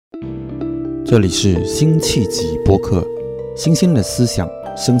这里是新气集播客，新鲜的思想，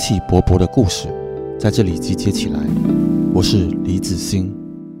生气勃勃的故事，在这里集结起来。我是李子欣。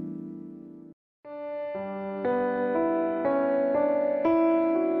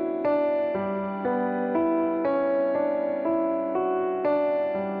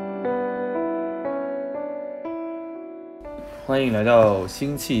欢迎来到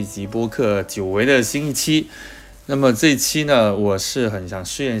新气集播客久违的新一期。那么这一期呢，我是很想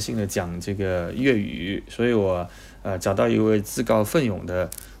试验性的讲这个粤语，所以我找到一位自告奋勇的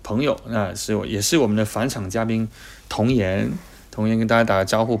朋友，那也是我们的返场嘉宾童言。童言跟大家打个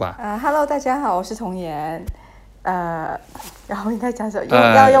招呼吧。Hello， 大家好，我是童言。然后应该讲什么？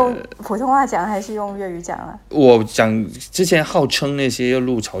要用普通话讲还是用粤语讲啊？我讲之前号称那些要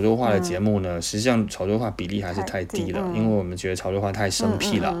录潮州话的节目呢，实际上潮州话比例还是太低了，因为我们觉得潮州话太生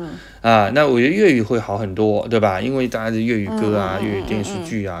僻了。那我觉得粤语会好很多，对吧？因为大家的粤语歌啊、粤语电视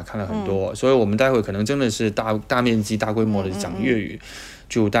剧啊看了很多，所以我们待会可能真的是大面积、大规模的讲粤语。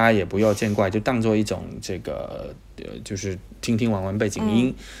就大家也不要见怪，就当做一种这个就是听听玩玩背景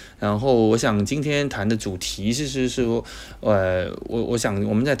音。然后我想今天谈的主题是说，我想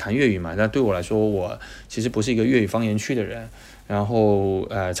我们在谈粤语嘛，那对我来说，我其实不是一个粤语方言区的人。然后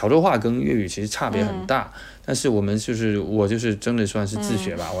潮州话跟粤语其实差别很大，但是我就是真的算是自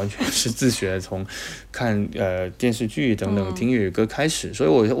学吧，完全是自学，从看电视剧等等听粤语歌开始。所以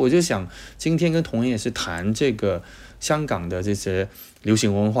我就想今天跟童言也是谈这个香港的这些流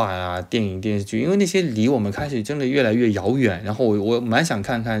行文化啊、电影电视剧，因为那些离我们开始真的越来越遥远。然后我蛮想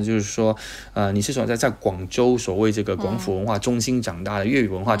看看，就是说你是在广州所谓这个广府文化中心长大的、粤语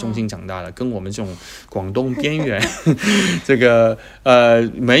文化中心长大的，跟我们这种广东边缘这个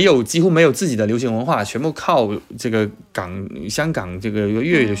几乎没有自己的流行文化，全部靠这个香港这个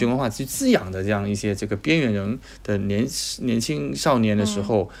粤语流行文化去滋养的这样一些这个边缘人的年轻少年的时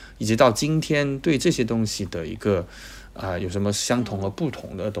候，一直到今天对这些東西的一個有什麼相同和不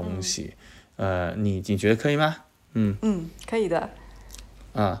同的東西？你覺得可以嗎？可以的。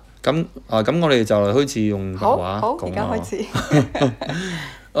咁我哋就嚟開始用白話講啦。好，而家開始。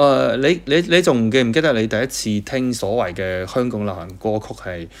你仲記唔記得你第一次聽所謂嘅香港流行歌曲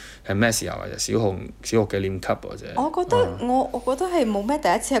係咩時候啊？小學幾年級或者？我覺得係冇咩第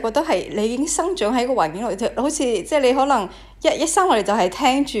一次，係覺得係你已經生長喺個環境裏，好似即係你可能一生落嚟就係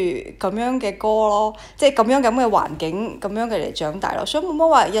聽住咁樣嘅歌咯，即係咁嘅環境咁樣嘅嚟長大咯，所以冇乜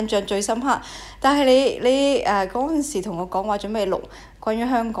話印象最深刻。但係你嗰陣時同我講話準備錄關於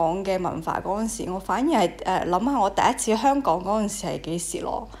香港嘅文化嗰陣時，我反而係諗下我第一次去香港嗰陣時係幾時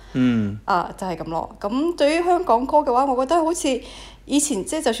咯。就係咁咯。咁對於香港歌嘅話，我覺得好似以前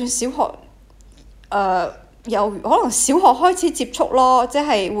即係就算小學由可能小學開始接觸咯，即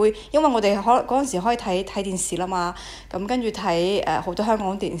係會因為我哋可能嗰陣時可以睇電視啦嘛，咁跟住睇好多香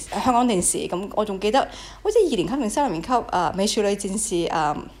港電視，咁我仲記得好似2年級定3年級美少女戰士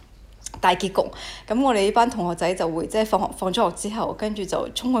大結局，咁我哋呢班同學仔就會即係放咗學之後，跟住就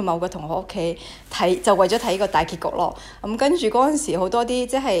衝去某個同學屋企睇，就為咗睇呢個大結局咯。咁跟住嗰陣時好多啲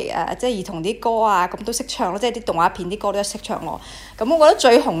即係兒童啲歌啊，咁都識唱咯，即係啲動畫片啲歌都識唱咯。咁我覺得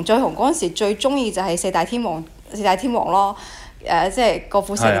最紅嗰陣時最中意就係四大天王咯。即係郭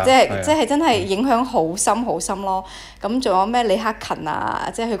富城，即係真係影響好深咯。咁仲有咩李克勤啊，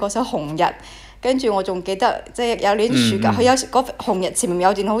即係佢嗰首《紅日》。跟住我仲記得，即係有年暑假，佢有嗰紅日前面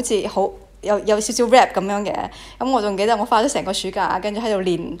有段好似有少少 rap 咁樣嘅，咁我仲記得我花咗成個暑假，跟住喺度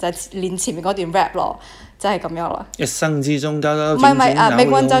練就練前面嗰段 rap 咯，就係咁樣啦。一生之中交交種種，命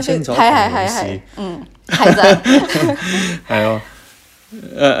運就算係，係就係咯。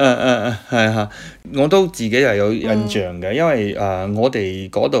係我都自己係有印象嘅，因為我哋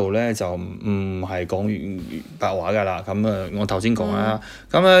嗰度咧就唔係講粵白話㗎啦。咁我頭先講啦，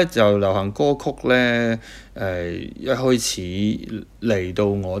咁咧就流行歌曲咧一開始嚟到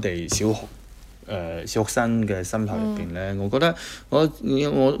我哋小學生嘅心頭入邊咧，我覺得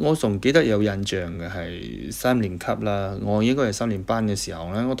我仲記得有印象嘅係3年級啦，我應該係3年班嘅時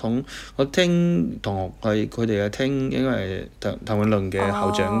候咧，我聽同學佢哋聽應該係譚詠麟嘅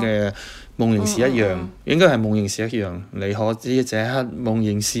校長嘅夢仍是一樣，應該係夢仍是一樣，你可知這刻夢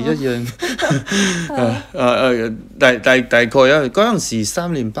仍是一樣。大概因為嗰陣時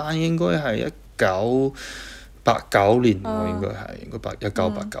3年班應該係89年喎，應該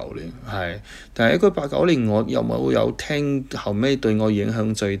1989年係，但係1989年我有冇有聽後尾對我影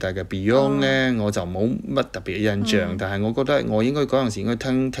響最大嘅 Beyond 呢？我就冇乜特別印象，但係我覺得我應該嗰陣時應該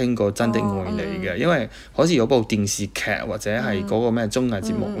聽過真的愛你嘅，因為好似有部電視劇或者係嗰個咩綜藝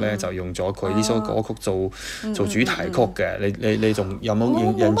節目呢，就用咗佢呢首歌曲做主題曲嘅。你仲有冇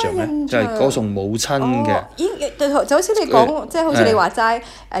印象呢？就係歌頌母親嘅。就好似你講，即係好似你話齋，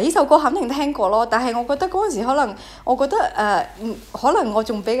呢首歌肯定聽過咯，但係我覺得嗰陣時可能可能我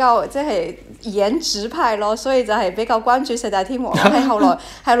仲比較即係顏值派咯，所以就係比較關注四大天王。係後來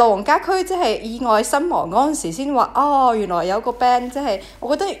係羅王家駒即係意外身亡嗰陣時先話，原來有個 band 即係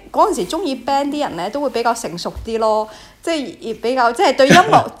我覺得嗰陣時中意 band 啲人咧都會比較成熟啲咯。即係比較即係對音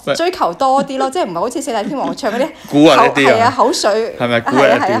樂追求多啲咯，即係唔係好似四大天王唱嗰啲口水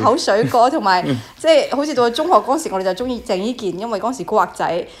係啊口水歌，同埋即係好似到中學嗰陣時，我哋就中意鄭伊健，因為嗰陣時古惑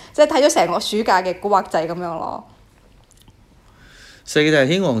仔，即係睇咗成個暑假嘅古惑仔咁樣咯。四大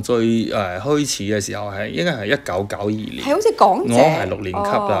天王最開始嘅時候應該係1992年，係好似港姐，我係6年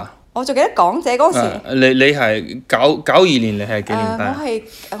級啦。我仲記得港姐嗰時。你係92年，你係幾年班？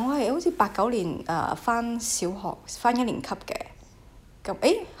我係好似89年返小學返1年級嘅。咁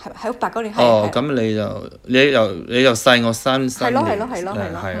係89年。咁你就細我3年。係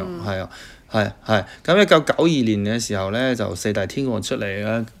咯。咁1992年嘅時候呢，就四大天王出嚟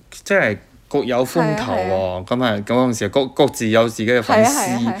啦，即係各有風頭喎。咁嗰陣時各自有自己嘅粉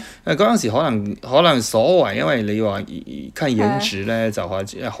絲。嗰陣時可能所謂，因為你話看顏值咧，就話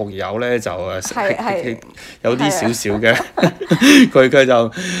學友咧就有啲少少嘅，佢就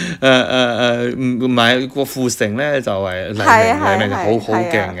唔係郭富城咧就係黎明好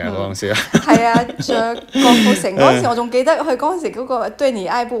勁嘅嗰陣時。係啊，着郭富城嗰陣時，我仲記得佢嗰陣時嗰個對你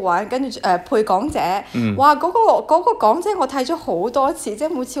愛不完，跟住配港姐，哇嗰個港姐我睇咗好多次，即係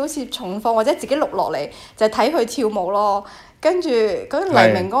每次好似重放或者自己錄落嚟就睇佢跳舞咯。跟住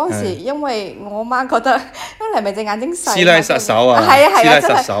黎明嗰陣時，因為我媽覺得，因為黎明隻眼睛細，師奶殺手啊，真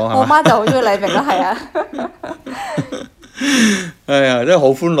係我媽就好中意黎明啦，係啊。真係好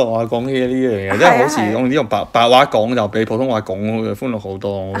歡樂啊！講起呢樣嘢，真係好似用呢個白話講就比普通話講歡樂好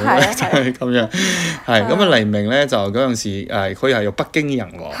多，就係咁樣。咁黎明咧就嗰陣時佢係有北京人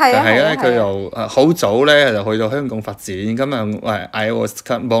喎，但係咧佢又好早咧就去到香港發展，咁啊I was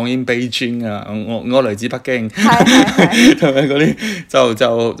born in Beijing 啊，我嚟自北京，同埋嗰啲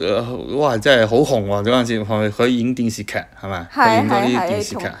就哇真係好紅喎！嗰陣時佢演電視劇係咪？佢演嗰啲電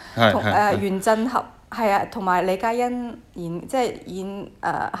視劇係袁振合。係啊，同埋李嘉欣演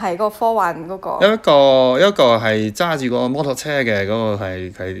係個科幻嗰個。一個係揸住個摩托車嘅，嗰個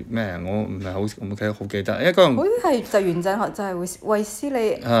係咩？我唔係好記得。一個人好似係就袁振合，就係衛斯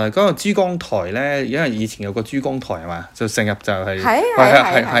理。嗰個珠江台咧，因為以前有個珠江台係嘛，就成日就係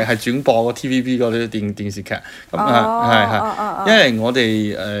轉播個 TVB 嗰啲電視劇。因為我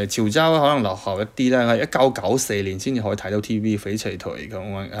哋潮州可能落後一啲咧，係1994年先至可以睇到 TVB 翡翠台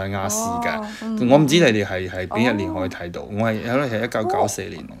咁亞視嘅。我唔知你哋係邊一年可以睇到？我係可能係1994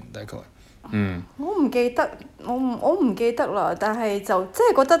年大概。我唔記得，我唔記得啦。但係就即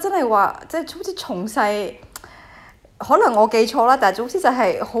係覺得真係話，即係好似從細，可能我記錯啦。但係總之就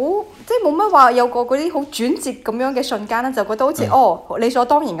係好，即係冇乜話有個嗰啲好轉折咁樣嘅瞬間咧，就覺得好似理所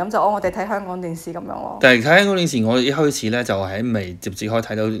當然咁就我哋睇香港電視咁樣咯。但係睇香港電視，我一開始咧就喺未直接可以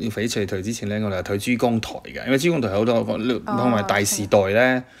睇到翡翠台之前咧，我哋係睇珠江台嘅，因為珠江台好多同埋大時代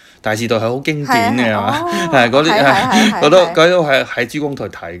咧。大時代係好經典嘅係嘛？係嗰啲嗰都係喺珠江台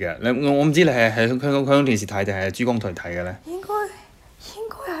睇嘅。我唔知你係喺香港電視睇定係珠江台睇嘅咧？應該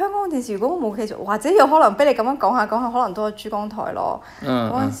係香港電視，如果我冇記錯，或者有可能俾你咁樣講下，可能都係珠江台咯。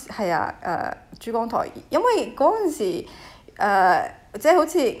嗰陣時係啊，珠江台，因為嗰陣時即係好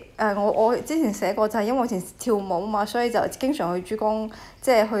似我之前寫過，就係因為我以前跳舞嘛，所以就經常去珠江，即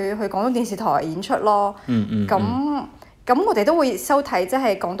係去廣東電視台演出咯。咁我哋都會收睇即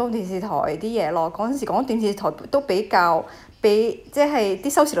係廣東電視台啲嘢咯。嗰陣時廣東電視台都比即係啲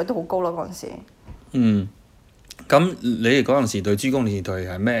收視率都好高咯。嗰陣時。咁你哋嗰陣時對珠江電視台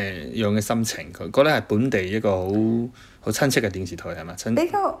係咩樣嘅心情？佢覺得係本地一個好親切嘅電視台係咪？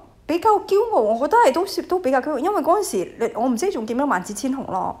比較驕傲，我覺得係都比較驕傲，因為嗰陣時我唔知仲記唔記得萬紫千紅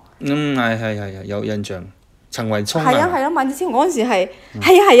咯。係有印象。陳慧聰係啊，萬紫千紅嗰陣時係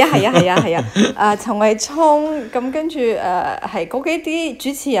啊，陳慧聰咁跟住係嗰幾啲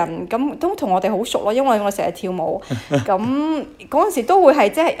主持人咁都同我哋好熟咯，因為我成日跳舞，咁嗰陣時都會係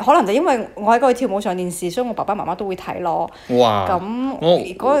即係可能就因為我喺嗰度跳舞上電視，所以我爸爸媽媽都會睇咯。哇！咁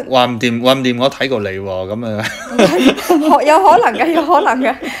話唔掂我睇過你喎，咁有可能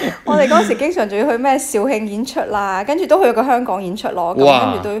嘅。我哋嗰陣時經常仲要去咩肇慶演出啦，跟住都去過香港演出咯，咁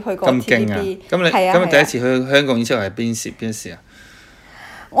跟住都去過 TVB。咁你第一次去香港之後係邊時啊？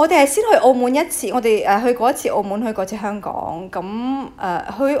我哋係先去澳門一次，我哋去過一次澳門，去過一次香港。咁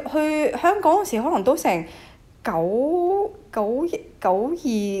去香港嗰時可能都成92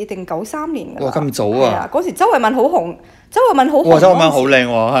定93年㗎啦。哇！咁早啊！嗰時周慧敏好紅。哇！周慧敏好靚喎，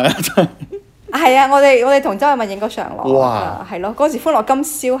係啊！係啊，我哋同周慧敏影過相咯。哇！係咯，嗰時歡樂今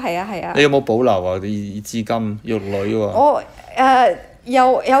宵係啊。你有冇保留啊？啲至今玉女喎。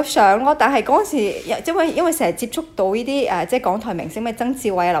我有相咯，但係嗰陣時因為成日接觸到呢啲即係港台明星咩曾志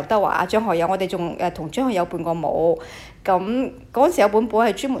偉啊、劉德華啊、張學友，我哋仲同張學友伴過舞。咁嗰陣時有本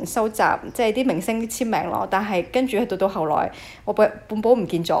係專門收集即係啲明星簽名咯，但係跟住到後來我本唔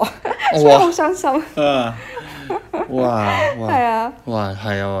見咗，所以好傷心。哇！係啊！哇！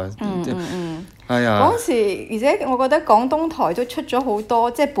係啊！係啊！嗰陣時，而且我覺得廣東台都出咗好多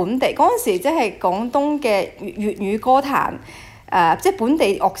即係本地嗰陣時，即係廣東嘅粵語歌壇。即係本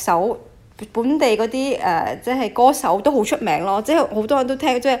地樂手、本地嗰啲即係歌手都好出名咯，即係好多人都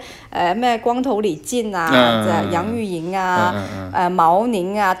聽，即係咩光頭李健啊、楊鈺瑩啊、毛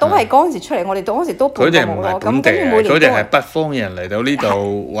寧啊，都係嗰陣時出嚟，我哋嗰陣時都伴過舞咯。咁跟住每年都佢哋係北方人嚟到呢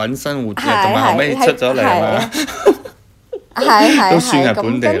度揾生活嘅，同埋後尾出咗嚟啊。係都算係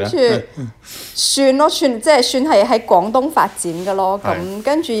本地啦。咁跟住算係喺廣東發展嘅咯。咁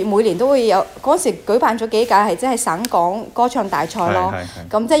跟住每年都會有嗰時舉辦咗幾屆係即係省港歌唱大賽咯。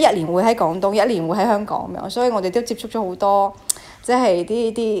咁即係一年會喺廣東，一年會喺香港咁樣，所以我哋都接觸咗好多即係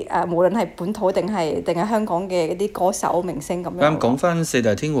啲無論係本土定係香港嘅嗰啲歌手明星咁樣。咁講翻四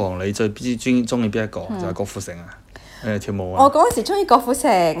大天王，你最中意邊一個？就係郭富城啊！跳舞啊！我嗰陣時中意郭富城，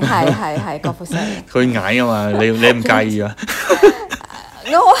係郭富城。佢矮啊嘛，你唔介意啊？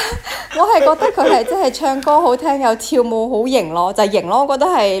我係覺得佢係真係唱歌好聽，又跳舞好型咯，就係型咯。我覺得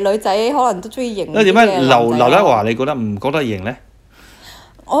係女仔可能都中意型啲嘅男仔。點解劉德華你覺得唔覺得型咧？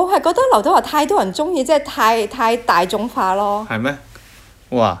我係覺得劉德華太多人中意，即係太大眾化咯。係咩？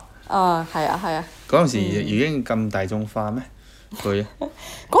哇！係啊！嗰陣時已經咁大眾化咩？佢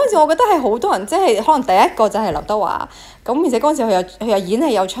嗰陣時我覺得係好多人，即係可能第一個就係劉德華，咁而且嗰陣時佢又演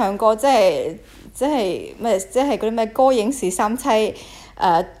戲又唱歌，即係嗰啲咩歌影視三棲，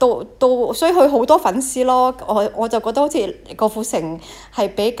所以佢好多粉絲咯。我就覺得好似郭富城係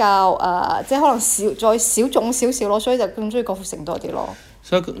比較即係可能再小眾少少咯，所以就更中意郭富城多啲咯。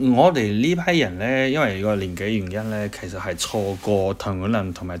所以我哋呢批人咧，因為個年紀原因咧，其實係錯過譚詠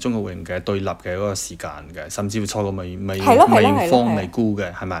麟同埋張國榮嘅對立嘅嗰個時間嘅，甚至會錯過梅艷芳、尼姑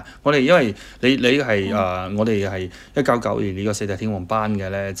嘅，係咪？我哋因為你係我哋係1992年呢個四大天王班嘅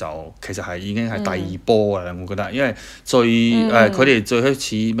咧，就其實係已經係第二波㗎啦，我覺得，因為佢哋最開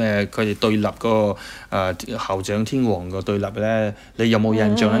始咩？佢哋對立嗰個校長天王個對立咧，你有冇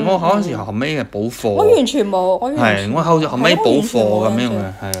印象咧？我嗰陣時後尾係補課。我完全冇，我後尾補課咁樣。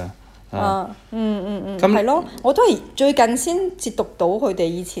係啊，係咯，我都係最近先接讀到佢哋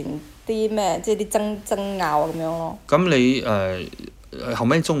以前啲咩，即係啲爭拗咁樣咯。咁你後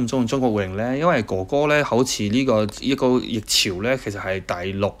尾中唔中意張國榮咧？因為哥哥咧，好似呢個一個熱潮咧，其實係大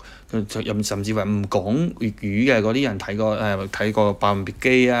陸甚至話唔講粵語嘅嗰啲人睇過《霸王別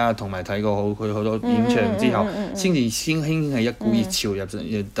姬》啊，同埋睇過佢好多演唱之後，先興起一股熱潮入，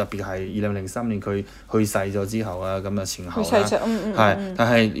特別係2003年佢去世咗之後啊，咁嘅前後啦。但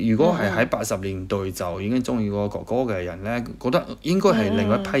係如果係喺80年代就已經中意過哥哥嘅人咧，覺得應該係另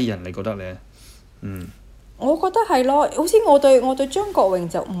外一批人，你覺得咧？我覺得係咯，好似我對張國榮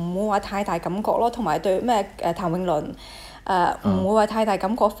就唔會話太大感覺咯，同埋對咩譚詠麟唔會話太大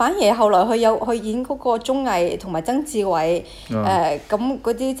感覺，反而後來佢演嗰個綜藝同埋曾志偉咁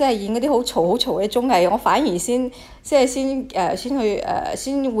嗰啲即係演嗰啲好嘈嘅綜藝，我反而先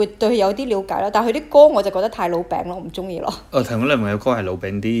會對佢有啲了解咯。但係佢啲歌我就覺得太老餅咯，我唔中意咯。譚詠麟嘅歌係老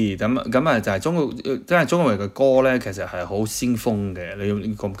餅啲，咁就係張國榮嘅歌咧，其實係好先鋒嘅。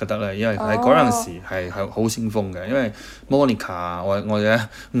你覺唔覺得咧？因為喺嗰陣時係好先鋒嘅，因為 Monica 我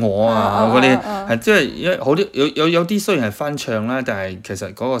嗰啲係即係好啲有啲雖然係翻唱啦，但係其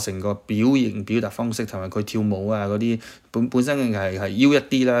實嗰個成個表達方式同埋佢跳舞啊嗰啲本身係妖一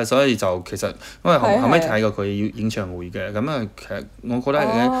啲啦，所以就其實因為後尾睇過佢演唱會嘅，咁其實我覺得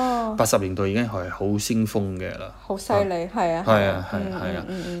80年代已經係好先鋒嘅啦。好犀利，係啊。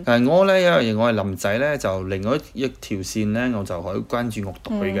但係我咧，因為我係林仔咧，就另外一條線咧，我就可以關注樂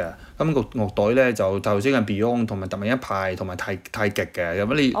隊嘅。咁個樂隊咧就頭先係 Beyond 同埋達明一派同埋太極嘅，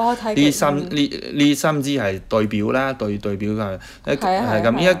咁呢三支係代表啦，代表嘅係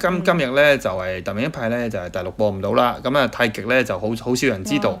咁。依家今日咧就係達明一派咧就係大陸播唔到啦，咁太極咧就好少人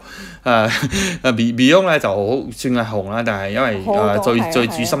知道。Beyond 咧就好算係紅啦，但係因為最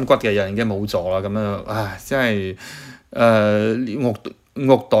主心骨嘅人已經冇咗啦，咁樣唉真係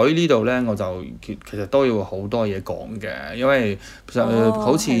樂隊呢度呢，我就其實都要好多嘢講嘅，因為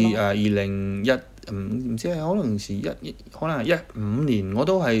好似唔知係可能係15年，我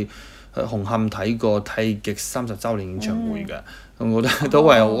都係紅磡睇過太極30週年演唱會嘅。我覺得都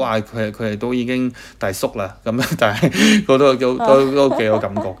係哇！佢哋都已經大叔啦，咁但係我都幾有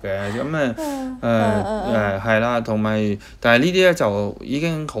感覺嘅。咁係啦，同埋但係呢啲咧就已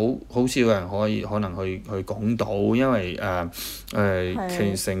經好少人可能去講到，因為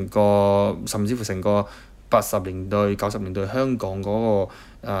其實甚至乎成個80年代90年代香港嗰個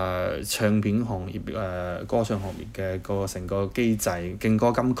唱片行業歌唱行業嘅個成個機制，勁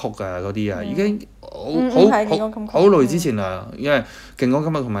歌金曲啊嗰啲啊，已經好耐之前啦，因為勁歌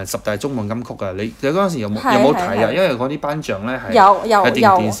金曲同埋10大中文金曲啊，你嗰陣時有冇睇啊？因為嗰啲頒獎咧係喺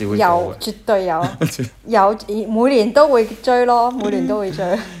電視會做嘅，絕對有每年都會追咯，每年都會追。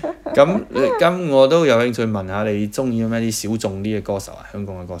咁我都有興趣問下你中意咩啲小眾啲嘅歌手啊？香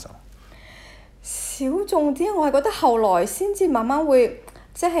港嘅歌手。小眾啲，我係覺得後來先至慢慢會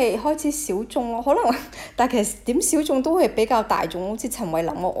即係開始小眾咯，可能但係其實點小眾都係比較大眾，好似陳慧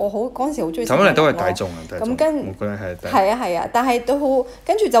琳，我好嗰陣時好中意陳慧琳咯。都係大眾啊，我覺得係。係啊，但係都好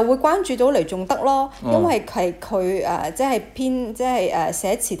跟住就會關注到黎仲德咯，因為係佢即係編即係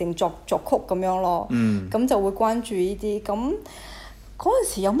寫詞定作曲咁樣咯，咁就會關注呢啲咁。嗰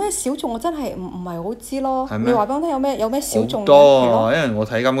陣時有咩小眾我真係唔係好知咯，你話俾我聽有咩小眾？好多因為我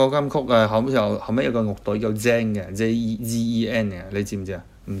睇金歌金曲啊，後尾有個樂隊叫 Zen 嘅 Zen 嘅，你知唔知啊？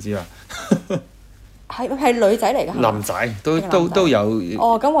唔知啊？係女仔嚟㗎。男仔都有。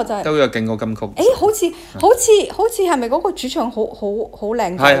哦，咁我就係。都有勁歌金曲。好似係咪嗰個主唱好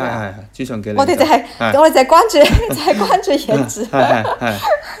靚仔啊？係主唱幾靚。我哋就係關注顏值。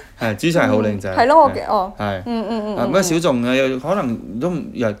係主唱係好靚仔。係咯，乜小眾可能都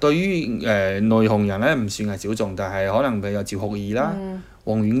對於內行人咧唔算係小眾，但係可能譬如有趙學而啦、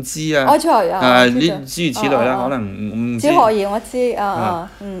黃婉芝啊，諸如此類啦，可能唔知。趙學而我知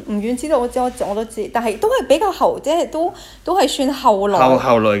吳婉芝我都知，但係都係比較後，即係都係算後來。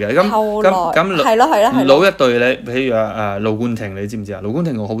後來嘅咁係咯。老一輩咧，譬如盧冠廷，你知唔知啊？盧冠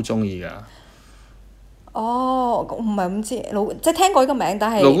廷我好中意㗎。哦，唔係咁知，即係聽過呢個名，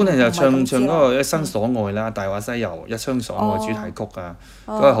但係盧冠廷就唱嗰個《一生所愛》啦，《大話西遊》《一生所愛》主題曲啊，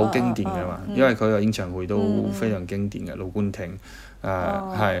嗰個好經典㗎嘛，因為佢個演唱會都非常經典嘅。盧冠廷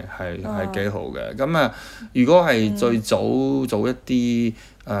係幾好嘅。咁如果係最早一啲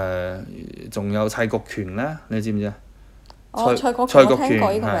仲有蔡國權啦，你知唔知啊？蔡國權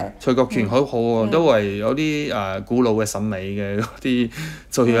係蔡國權好喎，都係有啲古老嘅審美嘅嗰啲，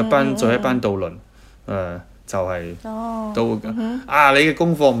做一班渡輪。就係都你嘅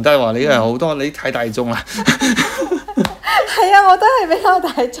功課唔得喎，你係好多，你太大眾啦。係啊，我都係比較大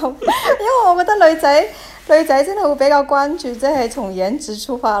眾，因為我覺得女仔真係會比較關注，即係從顏值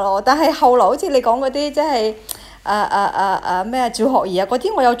出發咯。但係後來好似你講嗰啲，即係咩趙學而嗰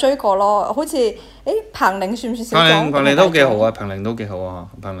啲，我有追過咯，好似彭羚算唔算小眾？彭羚都幾好啊，彭羚都幾好啊，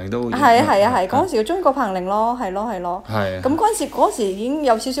彭羚都係嗰陣時中意過彭羚咯，係咯。咁嗰時已經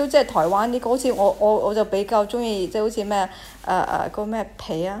有少少即係台灣啲歌，好似我就比較中意即係好似咩個咩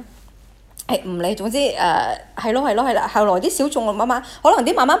皮啊，唔理，總之係咯。後來啲小眾慢慢可能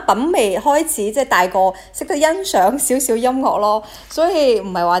啲慢慢品味開始即係大個識得欣賞少少音樂咯，所以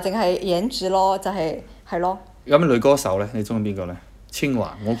唔係話淨係顏值咯，就係咯。咁女歌手咧，你中意邊個咧？千嬅，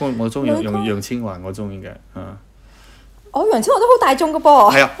我中意楊千嬅，我中意嘅。楊千嬅都好大眾嘅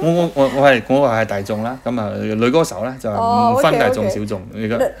噃。係啊，我話係大眾啦。咁女歌手咧就唔分大眾小眾。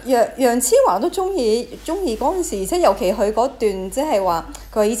楊千嬅都中意嗰陣時，而且尤其佢嗰段即係話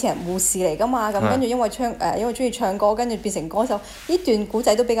佢以前係護士嚟㗎嘛，咁跟住因為中意唱歌，跟住變成歌手，呢段古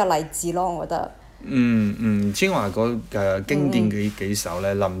仔都比較勵志咯，我覺得。千嬅嗰經典幾首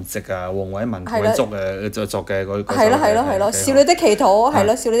咧，林夕啊、黃偉文同佢作嘅嗰首。係咯，少女的祈禱係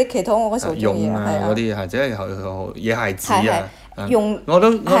咯，少女的祈禱我嗰時好中意啊，嗰啲或者係野孩子啊。我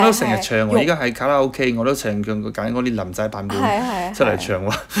都成日唱喎，依家喺卡拉 OK 我都揀嗰啲林仔版本出嚟唱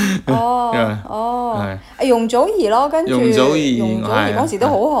喎。容祖兒咯，跟住容祖兒嗰時都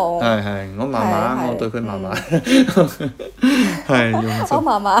好紅。係，我麻麻，我對佢麻麻。我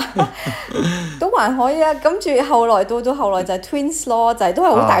麻麻都還可以啊，跟住後來到後來就係 Twins 咯，就係都係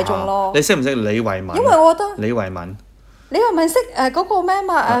好大眾咯。你識唔識李慧敏？因為我覺得李慧敏。你係咪識嗰個咩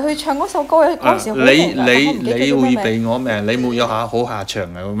嘛？佢唱嗰首歌嗰時好紅你會俾我咩？你沒有好下場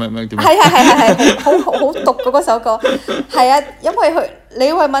啊？咩點？係，好毒嗰首歌。係啊，因為李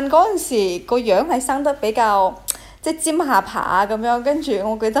慧敏嗰陣時個樣係生得比較，即係尖下巴啊咁樣，跟住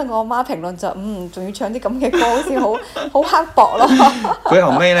我記得我媽評論就仲要唱啲咁嘅歌，好似好刻薄咯。佢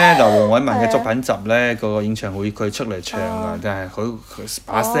後尾咧就黃偉文嘅作品集咧個演唱會佢出嚟唱㗎，但係佢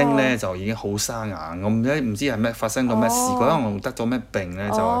把聲咧就已經好沙啞，我唔知係咩發生咗咩事，佢可能得咗咩病咧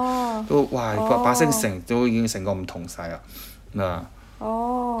就都哇把聲都已經成個唔同晒啦嗱。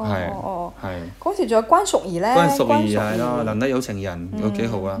係。嗰時仲有關淑怡咧。關淑怡係咯，難得有情人都幾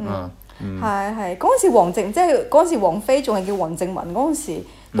好啊係嗰陣時王靜，即係嗰陣時王菲仲係叫黃靜雯嗰陣時，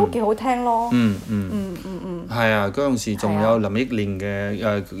都幾好聽咯。係啊，嗰陣時仲有林憶蓮嘅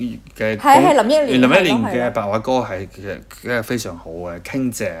係林憶蓮嘅白話歌係其實非常好嘅，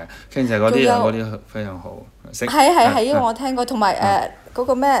傾謝嗰啲非常好。係因為我聽過，同埋嗰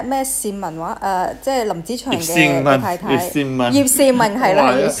個咩倩文話即係林子祥嘅太太葉倩文係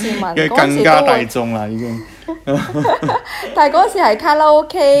啦，葉倩文嘅更加大眾啦已經。但係嗰時係卡拉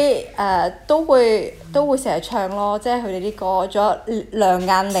OK 都會成日唱咯，即係佢哋啲歌，仲有梁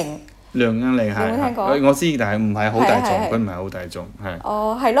雁玲係有冇聽過？我知，但係唔係好大眾，佢唔係好大眾係。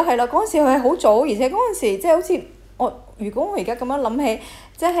哦，係咯，嗰陣時佢係好早，而且嗰陣時即係好似如果我而家咁樣諗起，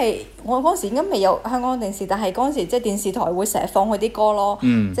即係我嗰陣時應該未有香港電視，但係嗰陣時即係電視台會成日放佢啲歌咯，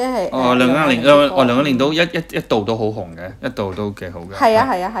即係梁雁玲都一度都好紅嘅，一度都幾好嘅。係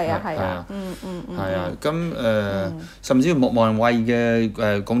啊，咁甚至莫文蔚嘅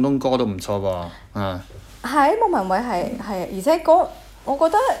廣東歌都唔錯噃，係莫文蔚係，而且我覺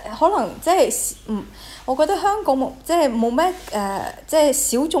得可能即係我覺得香港即係冇咩即係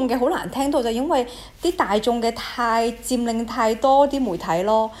小眾嘅好難聽到，就因為啲大眾嘅佔領太多啲媒體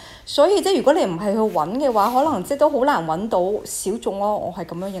咯，所以即係如果你唔係去揾嘅話，可能即係都好難揾到小眾咯，我係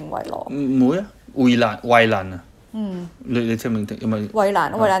咁樣認為咯。唔會啊，衛蘭啊。你聽唔聽？因為衛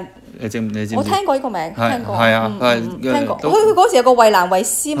蘭，你知唔知？我聽過呢個名，聽過。係啊，聽過。佢嗰時有個衛蘭衛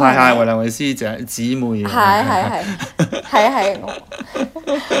詩嘛。係衛蘭衛詩姊妹。係。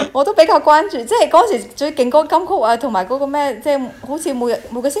我都比較關注，即係嗰時最勁嗰個金曲啊，同埋嗰個咩，即係好似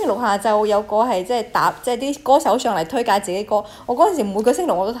每個星期六下晝有個係即係即係啲歌手上嚟推介自己歌。我嗰陣時每個星期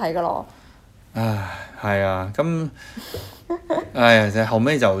六我都睇㗎咯。係啊，咁。就後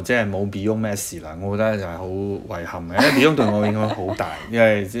尾就即係冇 Beyond 咩事啦，我覺得就係好遺憾嘅，因為 Beyond 對我影響好大，因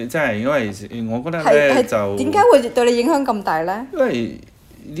為我覺得咧就點解會對你影響咁大咧？因為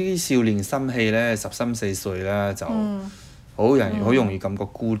呢啲少年心氣咧，13、14歲咧就好容易感覺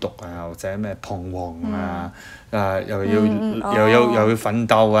孤獨啊，或者咩彷徨啊，又要奮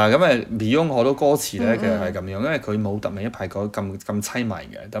鬥啊，咁Beyond 好多歌詞咧其實係咁樣，因為佢冇特命一派歌咁凄迷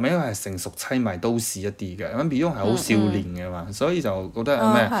嘅，特命因為係成熟凄迷都市一啲嘅，咁Beyond 係好少年嘅嘛，所以就覺得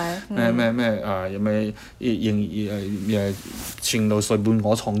有咩前路誰伴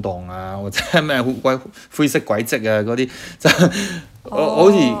我闖蕩啊，或者咩灰色軌跡啊嗰啲就好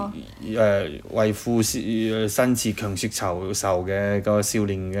似為父身似強説愁嘅個少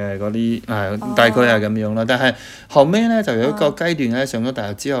年嘅嗰啲大概係咁樣啦，但係後尾咧就有一個階段咧，上咗大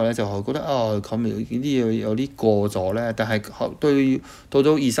學之後咧就覺得佢呢啲嘢有啲過咗咧，但係到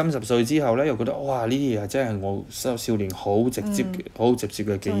20-30歲之後咧又覺得哇呢啲嘢真係我少年好直接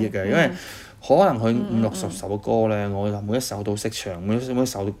嘅記憶嘅，因為可能佢50-60首歌咧，我每一首都識唱，每一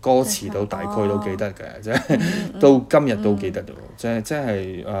首歌詞都大概都記得嘅，即係到今日都記得到，即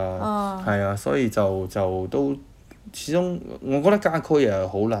係係啊，所以就都始終我覺得家駒又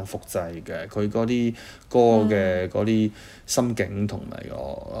好難複製嘅，佢嗰啲歌嘅嗰啲心境同埋個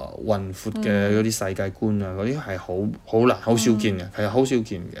宏闊嘅嗰啲世界觀啊，嗰啲係好難好少見嘅，係好少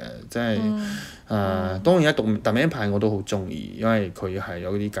見嘅，即係當然讀特命一派我都好中意，因為佢係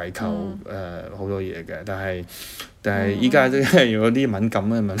有啲解構好多嘢嘅，但係依家真係有啲敏感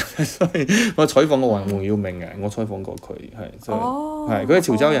嘅問題，所以我採訪過黃耀明嘅，我採訪過佢係佢係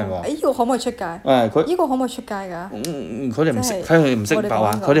潮州人喎。呢個可唔可以出街？呢個可唔可以出街㗎？佢哋唔識，佢哋唔識白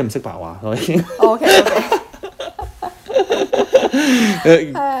話，佢哋唔識白話，所以。OK。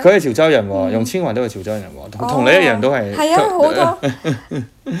佢係潮州人喎，用千嬅都係潮州人喎，同你一樣都係。係啊，好多。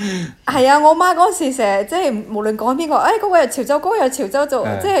係啊，我媽嗰時成日即係無論講邊個，嗰個係潮州，嗰個係潮州做，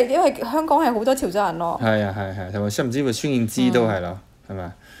即係因為香港係好多潮州人咯。係啊，同埋唔知孫燕姿都係咯，係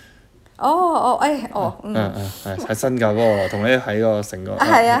咪？喺新加坡喎，同你喺個成個同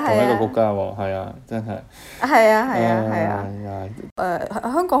一個國家喎，係啊，真係。係啊。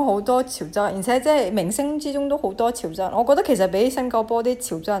香港好多潮州人，而且即係明星之中都好多潮州人。我覺得其實比新加坡啲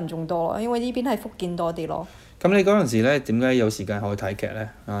潮州人仲多咯，因為呢邊係福建多啲咯。咁你嗰陣時咧，點解有時間可以睇劇咧？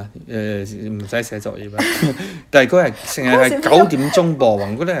唔使寫作業啦。但係佢係成日係9點鐘播，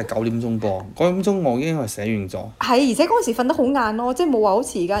嗰啲係9點鐘播，9點鐘我已經係寫完咗。係，而且嗰陣時瞓得好晏咯，即係冇話好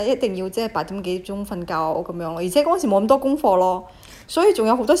似而家一定要即係8點幾鐘瞓覺咁樣咯。而且嗰陣時冇咁多功課咯，所以仲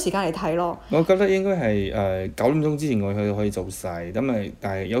有好多時間嚟睇咯。我覺得應該係9點鐘之前我可以做晒，咁咪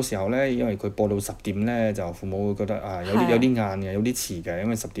但係有時候咧，因為佢播到10點咧，就父母會覺得有啲晏嘅，有啲遲嘅，因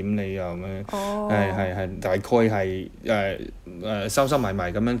為10點你又咁樣係大概係收埋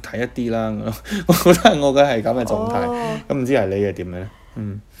咁樣睇一啲啦。我覺得我係咁嘅狀態，咁唔知係你係點嘅咧？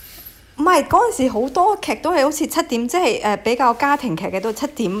唔係嗰陣時好多劇都係好似7點，即係比較家庭劇嘅都7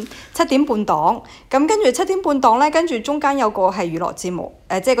點半檔。咁跟住7點半檔咧，跟住中間有個係娛樂節目，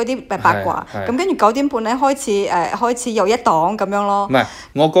即係嗰啲八卦。咁跟住9點半咧開始有一檔咁樣咯。唔係，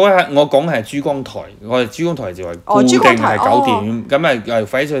我講係珠江台，我哋珠江台就係固定係9點，咁咪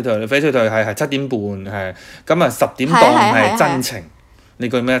翡翠台係7點半係，咁啊10點檔係真情。你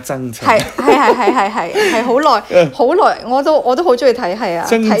句咩真情？係好耐，我都好中意睇，係啊，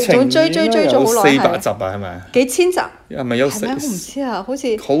仲追咗好耐。400集啊，係咪？幾千集？係咪有4？我唔知啊，好似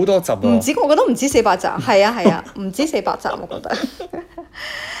好多集啊！唔止，我覺得唔止400集，係啊，唔止400集，我覺得。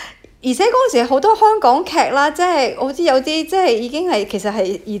而且嗰陣時好多香港劇啦，即係好似有啲即係已經係其實係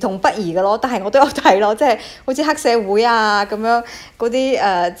兒童不宜嘅咯，但係我都有睇咯，即係好似黑社會啊咁樣嗰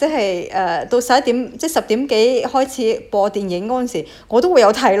啲即係到11點即係10點幾開始播電影嗰陣時，我都會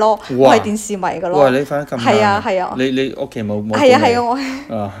有睇咯，我係電視迷嘅咯。哇！你翻咁係啊！你屋企冇？係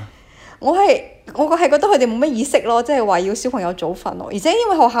啊！我係覺得佢哋冇乜意識咯，即係話要小朋友早瞓咯，而且因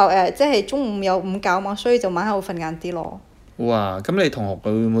為學校即係中午有午覺嘛，所以就晚黑會瞓晏啲咯。哇！咁你同學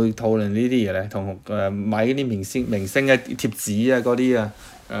會唔會討論呢啲嘢咧？同學買嗰啲明星嘅貼紙啊嗰啲啊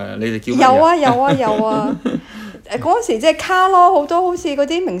你哋叫乜嘢？有啊！嗰陣時即係卡咯，好多好似嗰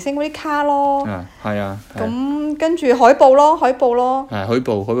啲明星嗰啲卡咯。係啊。咁跟住海報咯。係海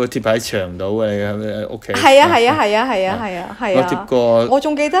報貼喺牆度嘅屋企。係啊！我貼過。我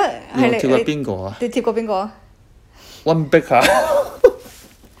仲記得係你貼過邊個啊？你貼過邊個啊？溫碧霞。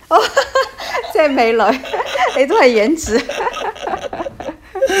即係美女，你都係顏值。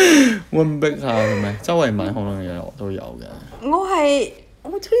溫碧霞係咪？周慧敏可能都有嘅。我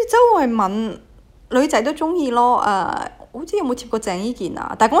好似周慧敏女仔都中意咯。好似有冇貼過鄭伊健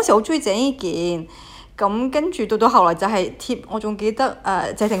啊？但係嗰陣時好中意鄭伊健。咁跟住到後來就係貼，我仲記得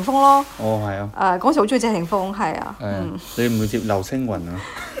謝霆鋒咯。哦，係啊。嗰陣時好中意謝霆鋒，係啊。你唔會貼劉青雲啊？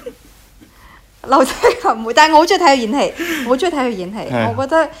劉青雲唔會，但係我好中意睇佢演戲，我覺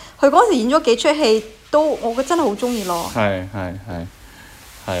得佢嗰陣時演咗幾出戲都，我覺得真係好中意咯。係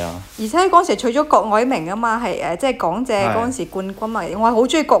啊。而且嗰陣時娶咗郭藹明啊嘛，係即係港姐嗰陣時冠軍嘛，我係好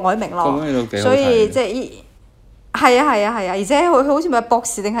中意郭藹明咯。所以即係係啊，而且佢好似咪博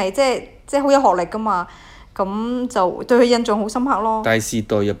士定係即係好有學歷噶嘛，咁就對佢印象好深刻咯。大時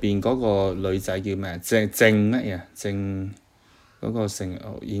代入邊嗰個女仔叫咩？鄭乜嘢？鄭嗰個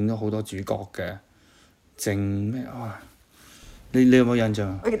演咗好多主角嘅鄭咩啊？你有冇印象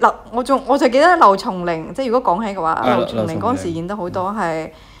啊？我就記得劉松伶，即係如果講起嘅話，劉松伶嗰陣時演得好多係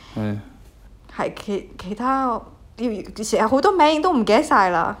其他成日好多名都唔記得晒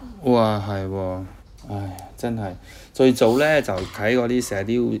啦。哇，係喎！唉，真係最早咧就睇嗰啲《射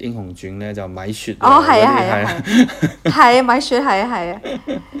雕英雄傳》咧，就米雪啊嗰啲係米雪係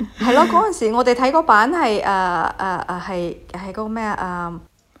咯，嗰陣時我哋睇嗰版係嗰個咩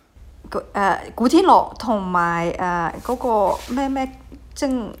古天樂同埋嗰個咩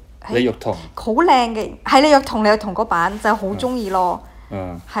李玉彤好靚嘅，係李玉彤嗰版就好中意咯。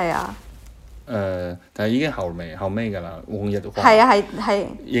係啊。但係已經後尾㗎啦，黃日華係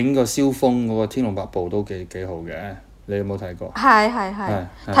影個蕭峰嗰個《天龍八部》都幾好嘅，你有冇睇過？係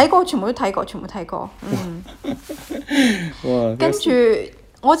睇過，全部都睇過。跟住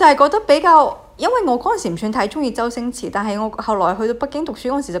我就係覺得比較，因為我嗰陣時唔算太中意周星馳，但係我後來去到北京讀書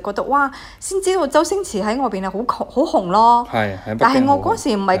嗰陣時就覺得哇，先知道周星馳喺外邊係好紅咯。但係我嗰陣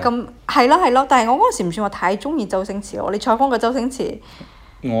時唔係咁係咯，但係我嗰陣時唔算話太中意周星馳咯。你採訪過周星馳？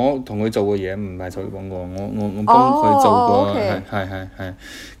我同佢做過嘢，唔係採訪過，我幫佢做過，係。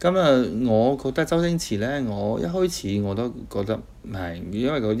咁我覺得周星馳咧，我一開始我都覺得係，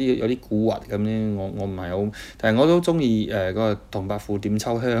因為嗰啲有啲古惑咁咧，我唔係好，但係我都中意嗰個唐伯虎點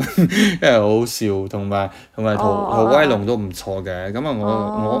秋香，因為好好笑，同埋逃威龍都唔錯嘅。咁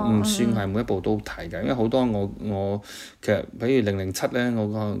我唔算係每一部都睇嘅，因為好多我其實比如007咧，我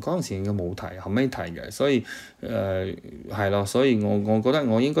嗰陣時應該冇睇，後尾睇嘅，所以係咯，所以我覺得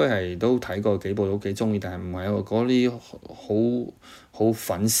我應該係都睇過幾部都幾中意，但係唔係嗰啲好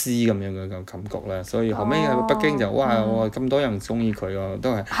粉絲咁樣嘅感覺啦，所以後尾喺北京就哇咁多人中意佢喎，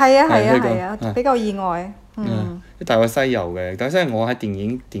都係係啊，比較意外。大話西遊嘅，但係我喺電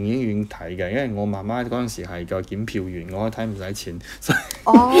影院睇嘅，因為我媽媽嗰陣時係個檢票員，我睇唔使錢，所以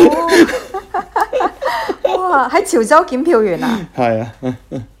哇！喺潮州檢票員啊？係啊。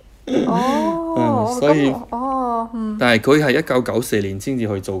所以但係佢係1994年先至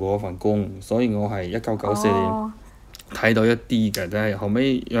去做過嗰份工，所以我係1994年睇到一啲嘅，但係後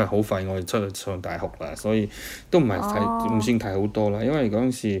尾因為好快我哋出嚟上大學啦，所以都唔算睇好多啦。因為嗰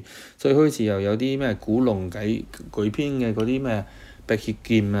陣時最開始又有啲咩古龍改編嘅嗰啲咩碧血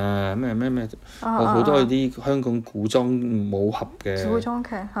劍啊，咩好多啲香港古裝武俠嘅古裝劇，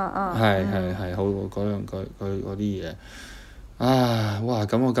係好嗰啲嘢。哇！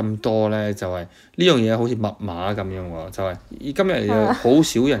咁我咁多呢，就係呢樣嘢好似密碼咁樣喎，就係今日有好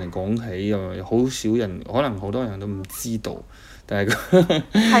少人講起咁，好少人可能好多人都唔知道，但係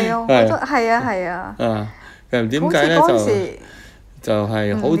係啊。點解呢？就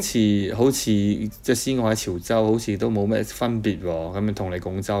係好似即係先我喺潮州好似都冇咩分別喎，咁樣同你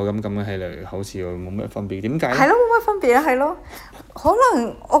廣州咁樣起嚟好似冇咩分別，點解呢？係咯，冇乜分別啊，係咯。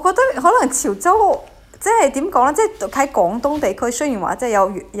我覺得可能潮州。即係點講呢？即係喺廣東地區，雖然話即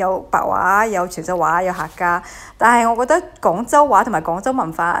係有白話、有潮州話、有客家，但係我覺得廣州話同埋廣州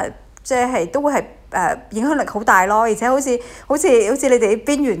文化，即係都會係影響力好大咯。而且好似你哋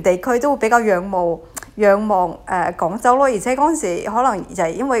邊緣地區都會比較仰望廣州咯。而且嗰陣時可能就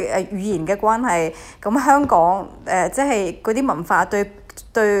係因為語言嘅關係，咁香港即係嗰啲文化對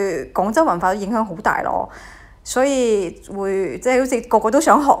廣州文化影響好大咯。所以會即係好似個個都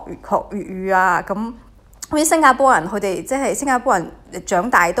想學粵語啊咁。好似新加坡人，佢哋即係新加坡人長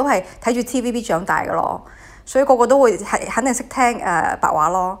大都係睇住 TVB 長大嘅咯，所以個個都會肯定識聽白話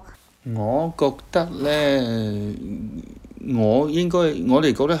咯。我覺得呢，我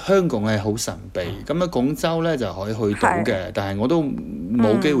哋覺得香港係好神秘，咁喺廣州呢就可以去到嘅，但係我都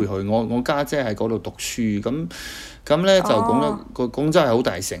冇機會去。我家姐喺嗰度讀書，咁呢就講得廣州係好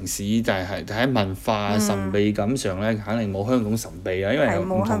大城市，但係喺文化神秘感上呢，肯定冇香港神秘啊，因為有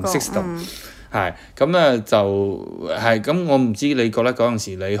唔同 system。係咁啊，就係咁。我唔知你覺得嗰陣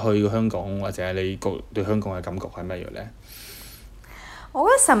時你去香港或者你對香港嘅感覺係乜嘢呢？我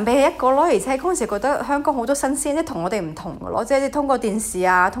覺得神秘係一個咯，而且嗰陣時覺得香港好多新鮮，即係同我哋唔同嘅咯。即係通過電視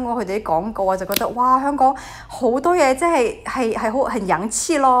啊，通過佢哋啲廣告啊，就覺得哇，香港好多嘢，即係好很隱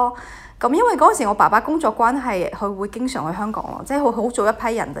私咯。咁因為嗰陣時我爸爸工作關係，佢會經常去香港咯，即係好早一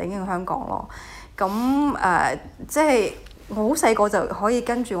批人就已經去香港咯。咁即係。我好細個就可以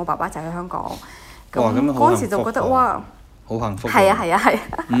跟住我爸爸一齊去香港，咁嗰陣時就覺得哇，好幸福。係啊，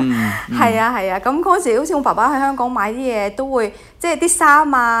咁嗰陣時好似我爸爸喺香港買啲嘢都會，即係啲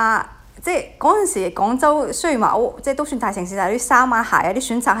衫啊，即係嗰陣時廣州雖然話即係都算大城市，但係啲衫啊鞋啊啲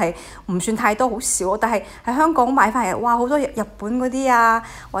選擇係唔算太多，好少。但係喺香港買翻嚟，哇好多日本嗰啲啊，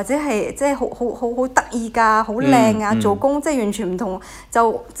或者係即係好得意㗎，好靚啊，做工即係完全唔同，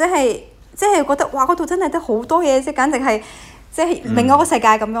就即係覺得哇嗰度真係得好多嘢，即係簡直係即係另外一個世界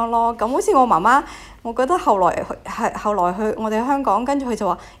咁樣咯。咁好似我媽媽，我覺得後來去我哋香港，跟住佢就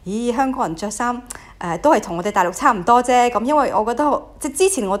話：咦，香港人着衫都係同我哋大陸差唔多啫。咁因為我覺得即係之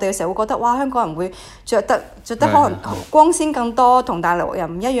前我哋嘅時候會覺得哇，香港人會着得可能光鮮更多，同大陸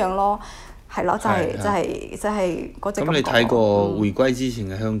人唔一樣咯。係咯，就係嗰隻感覺。咁你睇過回歸之前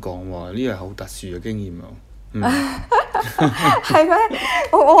嘅香港喎？呢個係好特殊嘅經驗喎。係咩？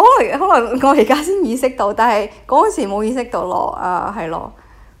我可能我而家先意識到，但係嗰陣時冇意識到咯。係咯。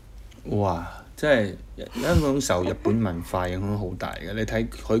哇！真係香港受日本文化影響好大嘅。你睇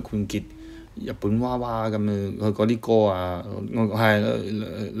許冠傑日本娃娃咁樣，佢嗰啲歌啊，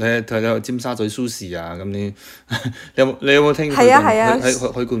你睇尖沙咀蘇士啊咁啲，你有冇聽過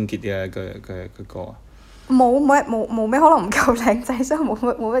許冠傑嘅歌啊？冇咩可能唔夠靚仔，所以冇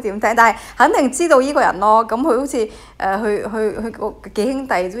乜點聽，但係肯定知道依個人咯。咁佢好似佢個幾兄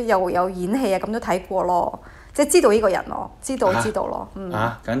弟都有演戲啊，咁都睇過咯，即係知道依個人咯，知道咯。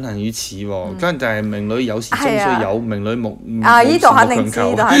僅限於此喎，但係名女有時終須有，名女冇。依度肯定知，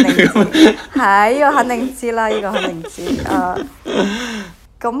依度肯定知，係依個肯定知啦，依個肯定知。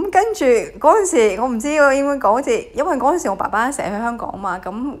咁跟住嗰陣時，我唔知應該講好似，因為嗰陣時我爸爸成日去香港嘛，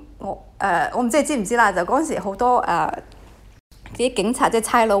咁我唔知你知唔知啦，就嗰陣時好多啲警察即係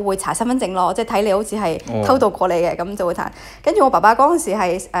差佬會查身份證咯，即係睇你好似係偷渡過嚟嘅，咁就會查。跟住我爸爸嗰陣時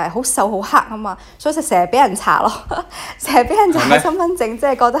係好瘦好黑啊嘛，所以就成日俾人查咯，成日俾人查身份證，即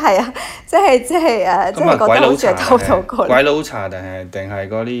係覺得係啊，即係覺得好似係偷渡過嚟。鬼佬查定係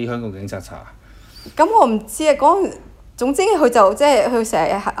嗰啲香港警察查？咁我唔知啊，總之佢就即係佢成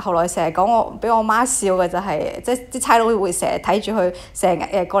日後來成日講我俾我媽笑嘅就係、即係啲差佬會成日睇住佢成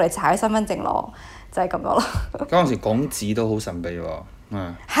日過嚟查佢身份證咯，就係咁樣咯。嗰陣時港紙都好神秘喎，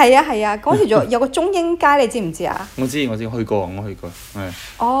係啊，嗰陣時有個中英街，你知唔知啊？我知去過，我去過，係。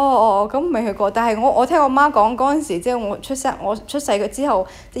咁未去過，但係我聽我媽講嗰陣時，即係我出世之後，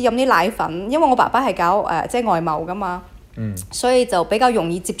即係飲啲奶粉，因為我爸爸係搞即係外貿㗎嘛。所以就比較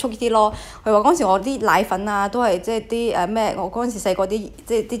容易接觸啲咯。佢話嗰陣時我啲奶粉啊，都係即係啲咩？我嗰陣時細個啲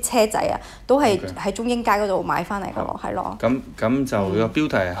即係啲車仔啊，都係喺中英街嗰度買翻嚟噶咯，係咯。咁就個標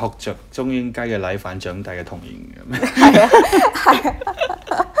題係學着中英街嘅奶粉長大嘅童言咁。係啊，係啊，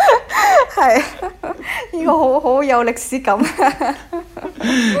係啊，呢個好有歷史感。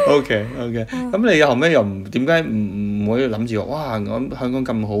OK，咁你後尾又點解唔可以諗住話哇？我香港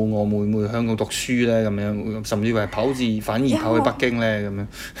咁好，我會唔會去香港讀書咧？咁樣甚至係反而跑去北京咧咁樣。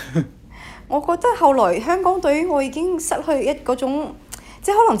我覺得後來香港對於我已經失去嗰種，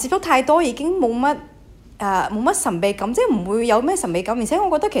即係可能接觸太多，已經冇乜神秘感，即係唔會有咩神秘感。而且我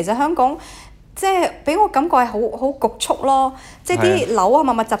覺得其實香港即係俾我感覺係好局促咯，即係啲樓啊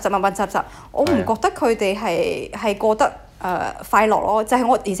密密雜雜，我唔覺得佢哋係過得快樂咯。就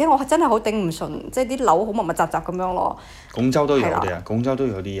係而且我真係好頂唔順，即係啲樓好密密雜雜咁樣咯。廣州都有啲啊，廣州都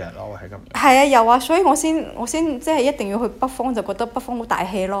有啲人樓係咁。係啊，有啊，所以我先即係一定要去北方，就覺得北方好大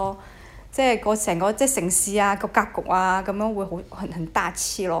氣咯。即係成個即係城市啊，個格局啊，咁樣會很大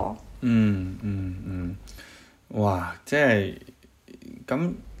氣咯。哇！即係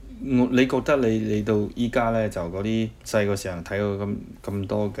咁，你覺得你到依家咧，就嗰啲細個時候睇到咁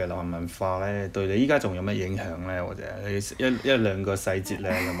多嘅流行文化咧，對你依家仲有乜影響咧？或者你一兩個細節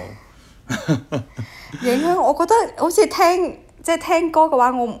咧有冇？影響我覺得好似聽歌嘅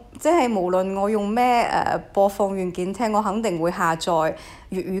話，我即係無論我用咩播放軟件聽，我肯定會下載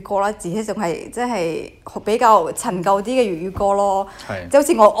粵語歌啦，而且仲係即係比較陳舊啲嘅粵語歌咯。即好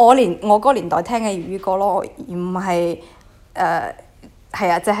似我嗰個年代聽嘅粵語歌咯，而唔係係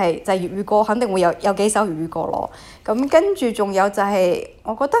啊，就係粵語歌，肯定會有幾首粵語歌咯。咁跟住仲有就係，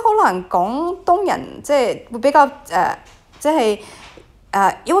我覺得可能廣東人即係會比較即係。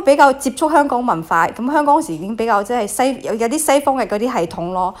因為比較接觸香港文化，咁香港嗰時已經比較即係有啲西方嘅嗰啲系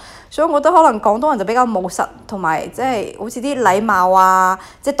統咯，所以我覺得可能廣東人就比較務實，同埋即係好似啲禮貌啊，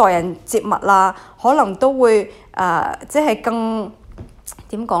即係待人接物啦，可能都會即係更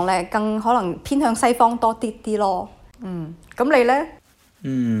點講咧，更可能偏向西方多啲咯。咁你咧？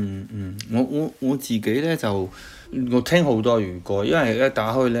我自己咧就。我聽好多粵語歌，因為一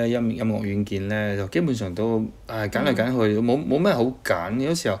打開咧音樂軟件咧，就基本上都揀嚟揀去，冇咩好揀。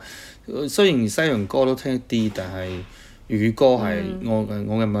有時候雖然西洋歌都聽啲，但係粵語歌係我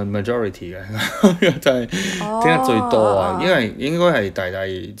嘅 majority 嘅，就係聽得最多啊！因為應該係大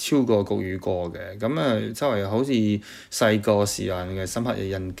超過國語歌嘅。咁啊，周圍好似細個時候嘅深刻嘅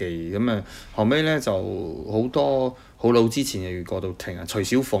印記。咁啊，後尾咧就好多好老之前嘅粵語歌都聽啊，徐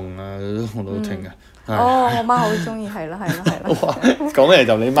小鳳啊我都聽嘅。我媽好中意，係啦。哇！講嚟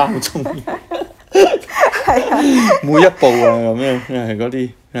就你媽好中意。係啊。每一步啊咁樣，係嗰啲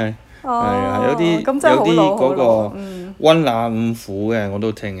係有啲嗰個溫拿五虎嘅我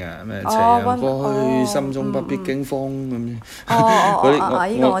都聽啊，咩斜陽過去，心中不必驚慌咁樣。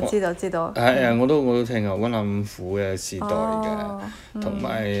呢個我知道。係啊，我都聽啊，溫拿五虎嘅時代嘅，同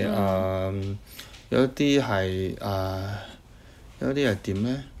埋有啲係點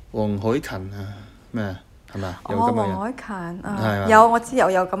咧？黃凱芹啊。咩啊？係咪有咁嘅人？黃凱芹有我知有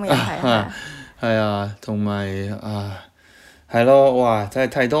咁嘅人係啊，同埋係咯，哇！真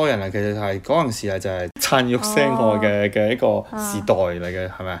係太多人啦，其實係嗰陣時就係燦玉星河嘅一個時代嚟嘅，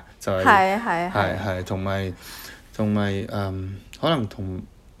係咪？就係係同埋可能同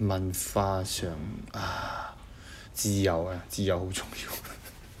文化上自由好重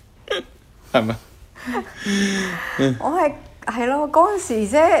要，係咪？我係咯，嗰陣時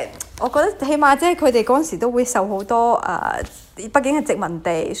即係我覺得起碼即係佢哋嗰陣時都會受好多畢竟係殖民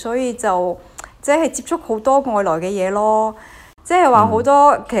地，所以就即係接觸好多外來嘅嘢咯。即係話好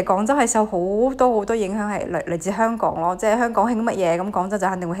多其實廣州係受好多影響係嚟自香港咯，即係香港興乜嘢咁廣州就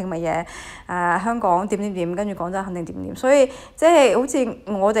肯定會興乜嘢，香港點跟住廣州肯定點，所以即係好似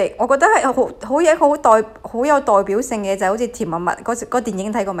我覺得係好有代表性嘅就係好似甜蜜蜜嗰電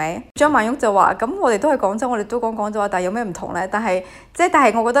影睇過未？張曼玉就話咁我哋都係廣州，我哋都講廣州話，但係有咩唔同咧？但係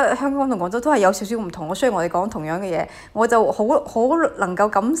我覺得香港同廣州都係有少少唔同咯。雖然我哋講同樣嘅嘢，我就好能夠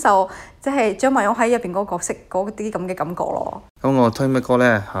感受即係張曼玉喺入邊嗰個角色嗰啲咁嘅感覺咯。咁我推乜歌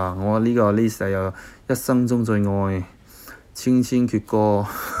咧？我呢個 list 有一生中最愛、千千闕歌、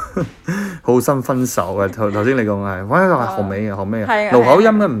好心分手嘅。頭先你講係，反正係後尾嘅。盧口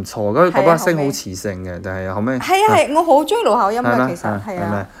音咧唔錯，嗰把聲好磁性嘅，但係後尾係我好中意盧口音嘅，其實係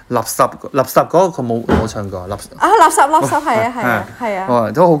啊。垃圾嗰個佢冇唱過，垃圾係啊。哇，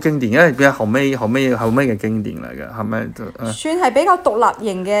都好經典，因為變後尾嘅經典嚟嘅，後尾算係比較獨立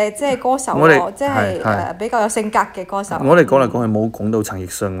型嘅即係歌手咯，即係比較有性格嘅歌手。我哋講嚟講去冇講到陳奕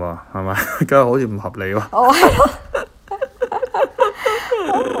迅喎，係咪？咁好似唔合理喎。係咯。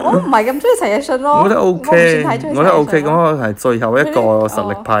我唔係咁中意陳奕迅咯。我覺得 OK，我覺得 OK， 咁我係最後一個實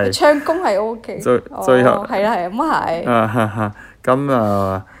力派。唱功係 OK。最後係啦係咁係。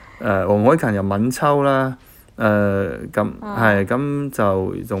咁黃凱芹又敏秋啦，咁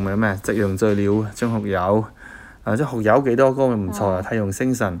就仲有咩？夕陽醉了，張學友，張學友幾多歌唔錯啊！太陽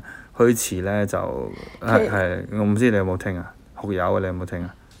星辰，虛詞咧就係我唔知你有冇聽啊？學友你有冇聽啊？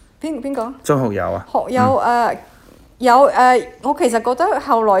邊個？張學友啊。學友有我其實覺得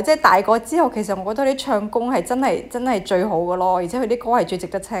後來即係大個之後，其實我覺得啲唱功係真係最好嘅咯，而且佢啲歌係最值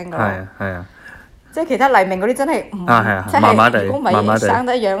得聽嘅咯。係啊。即係其他黎明嗰啲真係即係如果唔係生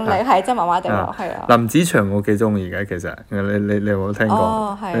得樣靚，係真麻麻地咯，係啊。林子祥我幾中意嘅，其實你有冇聽過？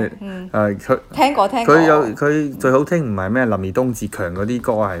哦，係。佢聽過。佢最好聽唔係咩林兒東志強嗰啲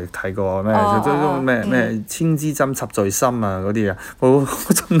歌係睇過咩？咩千枝針插在心啊嗰啲啊，我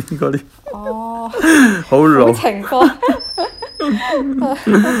好中意嗰啲。哦。好老。情歌。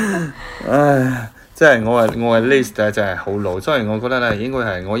唉。即係我嘅 list 咧就係好老，所以我覺得咧應該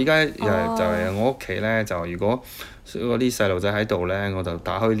係我依家就係我屋企咧就如果嗰啲細路仔喺度咧，我就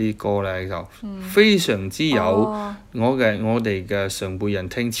打開啲歌咧就非常之有我哋嘅上輩人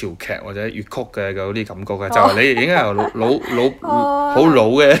聽潮劇或者粵曲嘅嗰啲感覺嘅，就係你已經係好老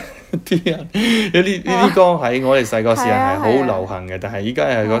嘅啲人，呢啲歌喺我哋細個時候係好流行嘅，但係依家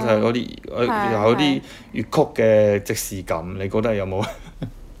係嗰啲有啲粵曲嘅即視感，你覺得有冇？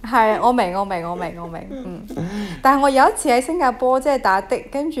係，我明，但係我有一次喺新加坡即係打的，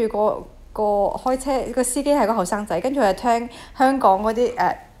跟住個開車個司機係個後生仔，跟住係聽香港嗰啲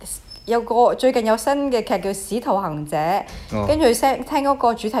有個最近有新嘅劇叫《使徒行者》，跟住聽嗰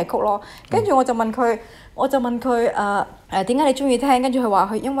個主題曲咯，跟住我就問佢點解你中意聽？跟住佢話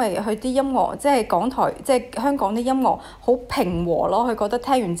因為佢啲音樂即係港台即係香港啲音樂好平和咯，佢覺得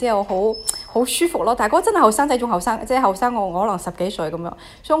聽完之後好舒服咯。但係嗰真係後生仔仲後生，即係後生我可能10幾歲咁樣，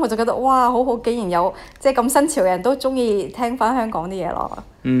所以我就覺得哇好，竟然有即係咁新潮嘅人都中意聽翻香港啲嘢咯。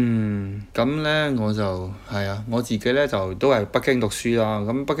咁咧我就係啊，我自己咧就都係北京讀書啦。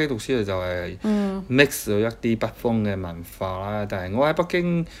咁北京讀書就係 mix 咗一啲北方嘅文化啦。但係我喺北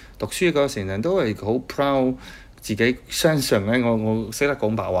京讀書嗰時人都係好 proud 自己相信咧，我識得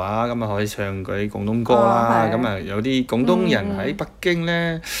講白話，咁啊可以唱嗰啲廣東歌啦。咁啊有啲廣東人喺北京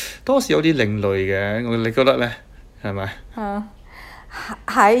咧，多時有啲另類嘅。你覺得咧係咪？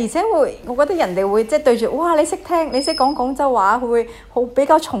係，而且我覺得人哋會即係對住哇，你識聽，你識講廣州話，佢會好比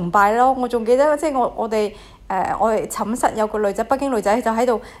較崇拜咯。我仲記得即係我哋寢室有個女仔，北京女仔就喺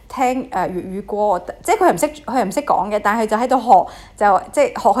度聽粵語歌，即係佢係唔識講嘅，但係就喺度學，就即係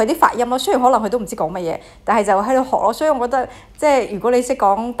學佢啲發音咯。雖然可能佢都唔知講乜嘢，但係就喺度學咯。所以我覺得即係如果你識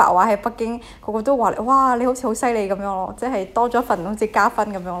講白話喺北京，個個都話哇你好似好犀利咁樣咯，即係多咗份好似加分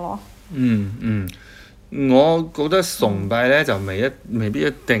咁樣咯。我覺得崇拜咧就未必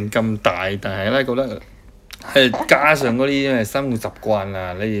一定咁大，但係咧覺得係加上嗰啲咩生活習慣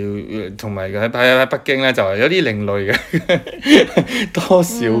啊，你要同埋喺北京咧就係有啲另類嘅多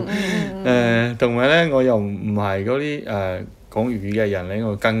少同埋咧我又唔係嗰啲講粵語嘅人咧，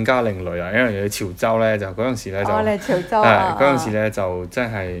我更加另類啊，因為你潮州咧就嗰陣時咧就你係潮州啊，嗰陣時咧就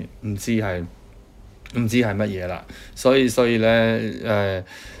真係唔知係乜嘢啦，所以咧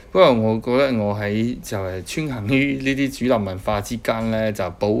不過我覺得我喺就係穿行於呢啲主流文化之間咧，就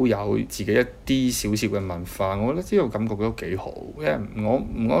保有自己一啲少少嘅文化，我覺得呢個感覺都幾好，因為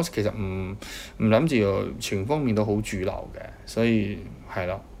我其實唔諗住全方面都好主流嘅，所以係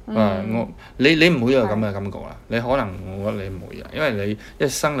咯，你唔會有咁嘅感覺啦，你可能我覺得你唔會啊，因為你一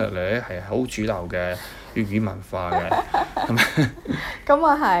生落嚟咧係好主流嘅粵語文化嘅，係咪？咁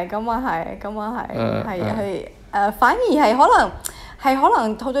啊係，反而係可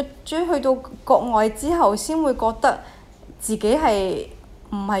能去到國外之後，先會覺得自己係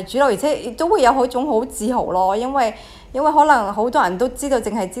唔係主流，而且亦都會有一種好自豪咯。因為可能好多人都知道，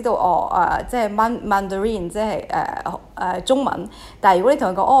淨係知道即係 Mandarin， 即係中文。但係如果你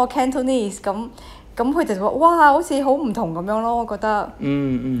同佢講Cantonese 咁佢就話哇，好似好唔同咁樣咯。我覺得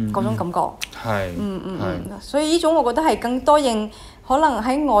嗰種感覺係所以呢種我覺得係更多認。可能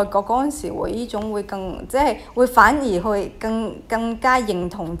喺外國嗰陣時會呢種會更即係會反而去更加認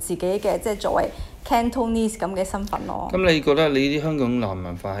同自己嘅即係作為 Cantonese 咁嘅身份咯。咁你覺得你啲香港流行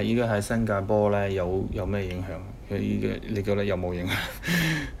文化依家喺新加坡咧有咩影響？你覺得有冇影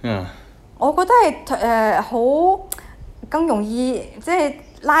響？我覺得係好更容易即係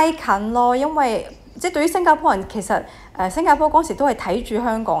拉近咯，因為即係對於新加坡人其實新加坡嗰時都係睇住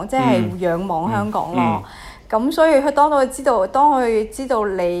香港，即係仰望香港咯。咁所以當佢知道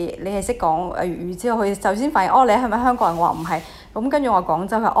你係識講粵語之後，佢首先發現你係咪香港人？我話唔係，咁跟住我話廣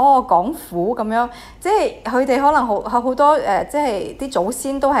州，佢話哦廣府咁樣，即係佢哋可能好多即係啲祖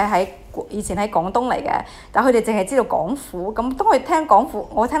先都係以前喺廣東嚟嘅，但係佢哋淨係知道廣府。咁當佢聽廣府，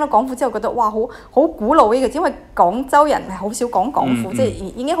我聽到廣府之後覺得哇好古老呢個字，因為廣州人係好少講廣府，即係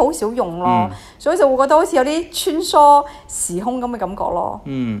已經好少用咯，所以就會覺得好似有啲穿梭時空咁嘅感覺咯。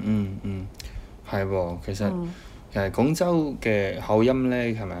係喎，其實廣州嘅口音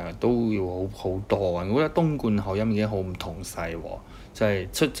咧係咪都要好多啊？我覺得東莞口音已經好唔同曬喎，就係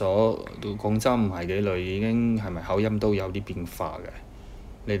出咗廣州唔係幾耐，已經係咪口音都有啲變化嘅？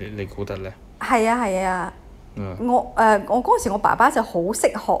你覺得咧？係啊。我嗰陣時我爸爸就好識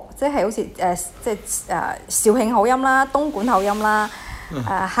學，即係好似肇慶口音啦、東莞口音啦、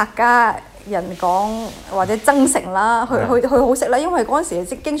客家人講或者增城啦，佢好識啦，因為嗰陣時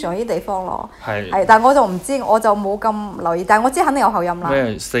即經常去啲地方咯。係，但係我就唔知，我就冇咁留意，但係我知肯定有口音啦。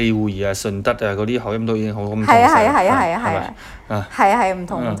咩四會啊、順德啊嗰啲口音都已經好唔同。係唔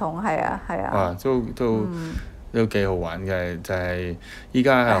同，係啊。哇！都幾好玩嘅，就係依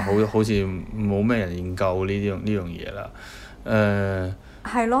家係好似冇咩人研究呢樣嘢啦。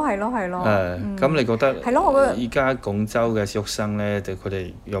係咯。咁你覺得依家廣州嘅小學生咧，對佢哋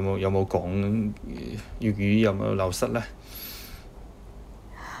有冇講粵語有冇流失咧？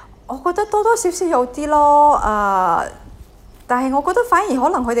我覺得多多少少有啲咯，但係我覺得反而可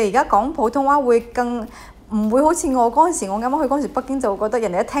能佢哋而家講普通話會更唔會好似我嗰陣時，我啱啱去嗰陣時北京就覺得人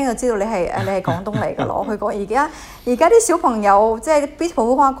哋一聽就知道你係廣東嚟㗎咯。佢講而家啲小朋友即係啲普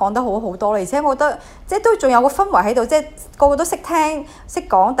通話講得好多啦，而且我覺得即係都仲有個氛圍喺度，即係個個都識聽識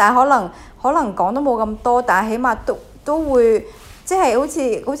講，但係可能講都冇咁多，但係起碼都會即係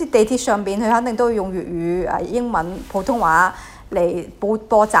好似地鐵上邊佢肯定都要用粵語、英文、普通話嚟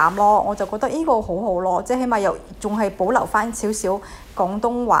播站咯。我就覺得呢個好好咯，即係起碼又仲係保留翻少少廣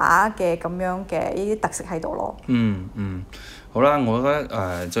東話嘅咁樣嘅呢啲特色喺度咯。好啦，我覺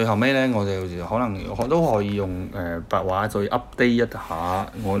得最後尾咧，我哋可能都可以用白話再 update 一下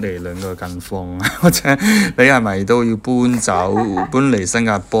我哋兩個近況，或者你係咪都要搬嚟新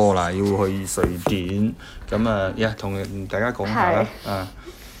加坡啦，要去瑞典咁同大家講下啦。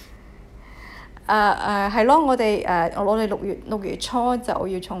係咯，我哋6月初就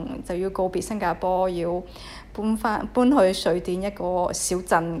要告別新加坡，要搬去瑞典一個小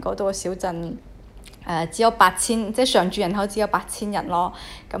鎮，嗰度嘅小鎮只有8000，即係常住人口只有8000人咯。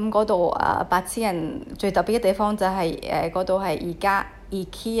咁嗰度8000人最特別嘅地方就係嗰度係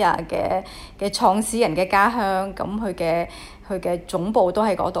IKEA 嘅創始人嘅家鄉，咁佢嘅總部都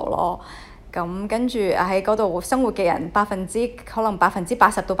喺嗰度咯。咁跟住喺嗰度生活嘅人可能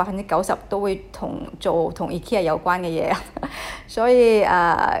80%到90%都會同 IKEA 有關嘅嘢，所以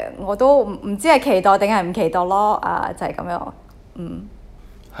我都唔知係期待定係唔期待咯，就係咁樣。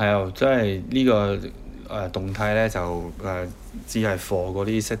係啊，即係呢個動態咧就只係 for 嗰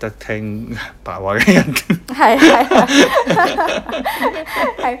啲識得聽白話嘅人。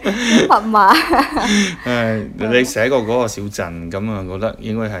係密碼。你寫過嗰個小鎮，咁我覺得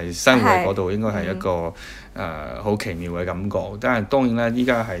應該係生活喺嗰度，應該係一個好奇妙嘅感覺。但係當然啦，依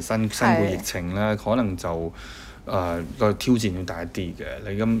家係新冠疫情啦，可能就個挑戰要大一啲嘅。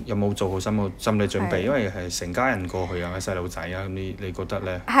你咁有冇做好心理準備？因為係成家人過去啊，細路仔啊，咁你覺得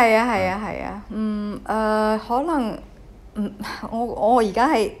咧？係啊，可能我而家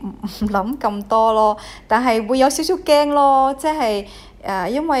係唔諗咁多咯，但係會有少少驚咯，即係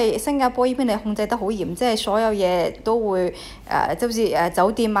因為新加坡呢邊你控制得好嚴，即係所有嘢都會即好似酒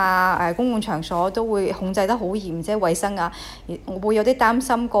店啊、公共場所都會控制得好嚴，即係衞生啊。我會有啲擔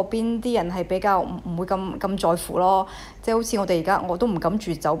心嗰邊啲人係比較唔會咁在乎咯。即係好似我哋而家我都唔敢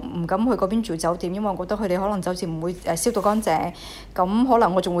去嗰邊住酒店，因為我覺得佢哋可能酒店唔會消毒乾淨。咁可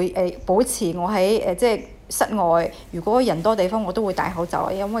能我仲會保持我喺即係室外，如果人多地方我都會戴口罩，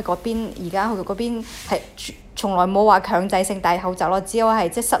因為嗰邊而家佢嗰邊係從來冇話強制性戴口罩咯，只有係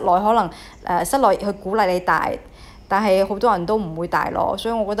即係室內可能室內去鼓勵你戴，但係好多人都唔會戴咯，所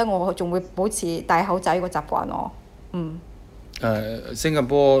以我覺得我仲會保持戴口罩呢個習慣咯。新加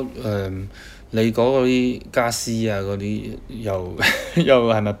坡你嗰啲家私啊嗰啲又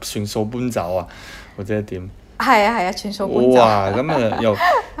係咪全數搬走啊，或者點？係啊，全數搬走。哇！咁又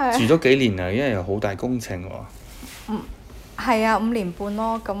住咗幾年啊，因為又好大工程喎。係啊，5年半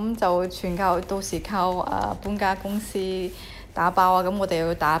咯，咁就到時靠搬家公司打包啊，咁我哋又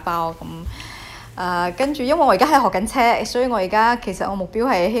要打包咁。跟住因為我而家喺學緊車，所以我而家其實我目標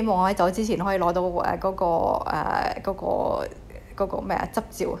係希望我喺走之前可以攞到嗰個咩執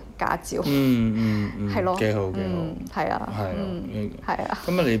照駕照。係咯。幾好。係啊。係啊。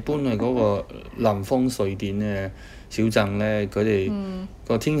咁你搬去嗰個南方瑞典嘅小鎮咧，佢哋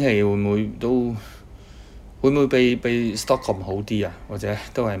個天氣會唔會都會唔會比 Stockholm 好啲啊？或者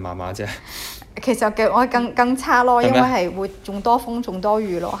都係麻麻啫？其實我更差咯，因為係會仲多風仲多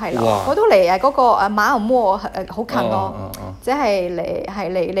雨咯，係咯。嗰度離嗰個馬爾默好近咯，即係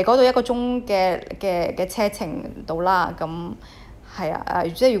離嗰度1個鐘嘅車程度啦。咁係啊，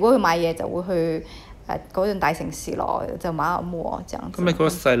即係如果去買嘢就會去嗰段大城市咯，就馬爾默這樣子。咁你覺得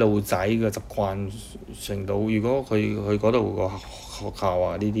細路仔嘅習慣程度，如果佢去嗰度個學校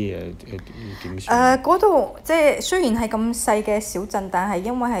啊呢啲嘢點算？嗰度即係雖然係咁細嘅小鎮，但係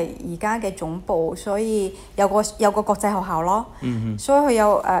因為係而家嘅總部，所以有個國際學校咯。所以佢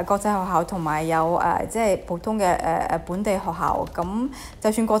有國際學校同埋有即係普通嘅本地學校。咁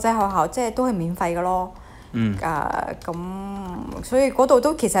就算國際學校即係都係免費嘅咯。咁所以嗰度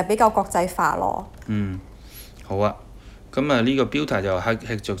都其實比較國際化咯。好啊。咁呢個標題就係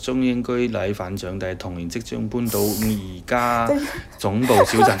吃着中英居禮飯長大，童年即將搬到宜家總部小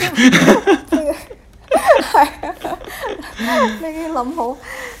鎮。係你已經諗好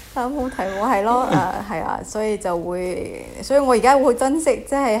題目係咯，係啊，所以我而家會好珍惜，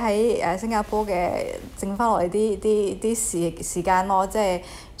即係喺新加坡嘅剩翻落嚟啲時間咯，即係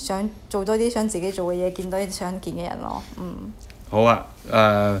想做多啲想自己做嘅嘢，見到啲想見嘅人咯。好啊，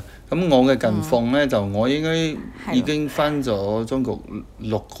咁我嘅近況呢，就我應該已經翻咗中國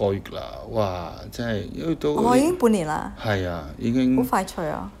6個月啦，哇！真係都已經半年啦。係啊，已經好快脆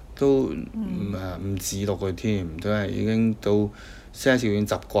啊！都唔止6個月添，都係已經到些少已經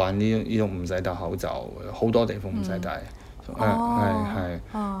習慣呢種唔使戴口罩，好多地方唔使戴。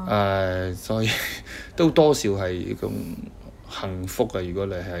所以都多少係一種幸福啊！如果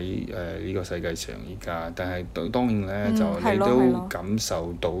你喺呢個世界上而家，但係當然呢，就你都感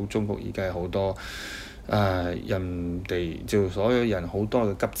受到中國而家好多人哋就所有人好多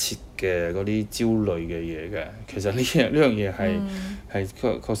嘅急切嘅嗰啲焦慮嘅嘢嘅。其實呢樣嘢係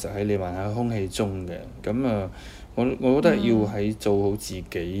確實係你話喺空氣中嘅。咁我覺得要喺做好自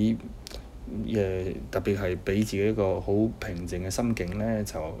己。特別係俾自己一個好平靜嘅心境呢，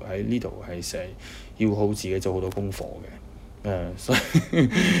就喺呢度係成日要好自己做好多功課嘅。所以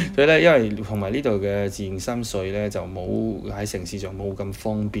咧，因為同埋呢度嘅自然山水呢，就冇喺城市上冇咁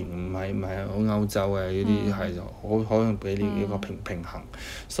方便，唔係好歐洲啊呢啲係好可能俾你一個平衡，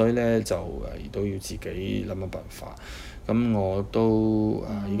所以呢，就都要自己諗個辦法。咁我都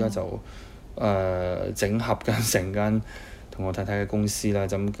依家就整合緊成間同我太太嘅公司啦，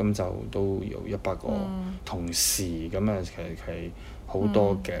咁就都有100個同事，咁其實係好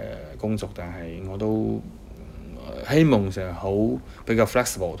多嘅工作，但係我都希望成日好比較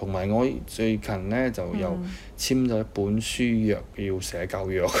flexible， 同埋我最近呢，就又簽咗一本書約要寫舊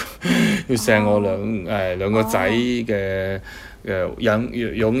約，要寫我兩個仔嘅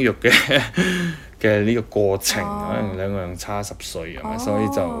養育嘅呢個過程，可能2個人差10歲啊，所以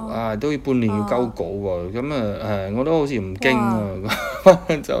就都要半年要交稿喎。咁我都好似唔驚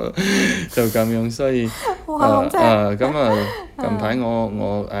就咁樣，所以近排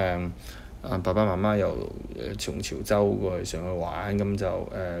我爸爸媽媽又從潮州過嚟上去玩，咁就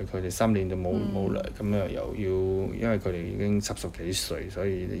佢哋3年就冇嚟，咁又要因為佢哋已經70幾歲，所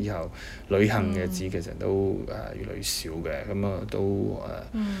以以後旅行嘅日子其實都越嚟越少嘅，咁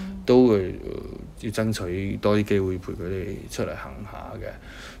都會要爭取多啲機會陪佢哋出嚟行下嘅，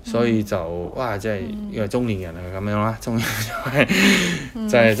所以就哇真係因為中年人係咁樣啦，中年人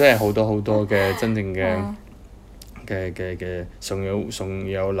就係真係好多嘅真正嘅仲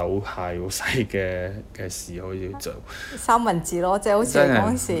有樓下有細嘅事可以做。三文治咯，即係好似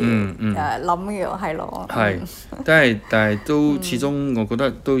嗰時諗嘅係咯。係，但係都始終我覺得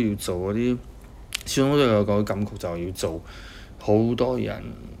都要做嗰啲，始終都有個感覺就係要做好多人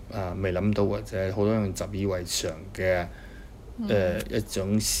未諗到或者好多人習以為常嘅一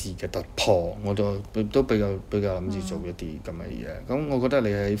種事嘅突破，我都比較諗住做一啲咁嘅嘢。咁我覺得你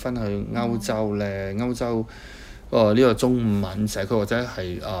係分去歐洲呢，歐洲。呢個中文社區或者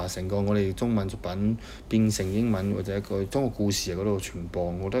係成個我哋中文作品變成英文或者個中國故事嗰度傳播，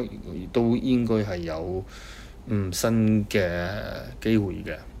我覺得都應該係有新嘅機會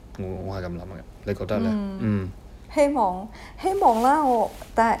嘅。我係咁諗嘅，你覺得呢？希望啦，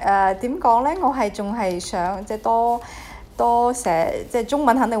但係點講呢？我係仲係想即係多寫，即係中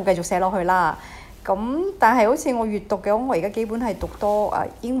文肯定會繼續寫落去啦。咁但係好似我閱讀嘅話，我而家基本係讀多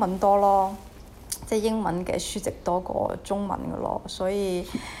英文多咯。即係英文嘅書籍多過中文嘅咯，所以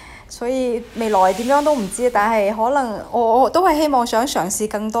未來點樣都唔知，但係可能我都係希望想嘗試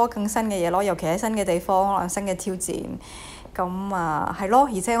更多更新嘅嘢咯，尤其喺新嘅地方，可能新嘅挑戰。咁係咯，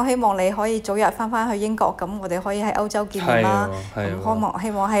而且我希望你可以早日翻去英國，咁我哋可以喺歐洲見面啦。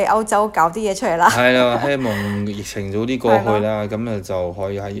希望喺歐洲搞啲嘢出嚟啦。係啦，希望疫情早啲過去啦，咁就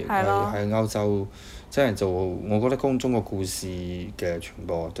可以喺歐洲即係我覺得中國故事嘅傳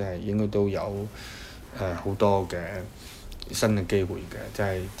播，即係應該都有好多嘅新嘅機會嘅，就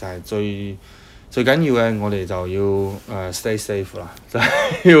係最緊要嘅，我哋就要stay safe 啦，就係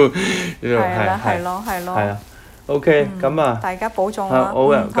要係咯。OK， 咁啊，大家保重啦。好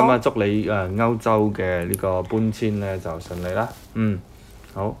嘅，咁啊，祝你歐洲嘅呢個搬遷咧就順利啦。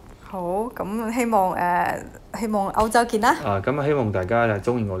好。好，咁希望歐洲見啦。咁啊，希望大家就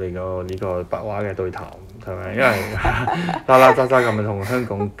中意我哋個呢個白話嘅對談，係咪？因為啦啦喳喳咁樣同香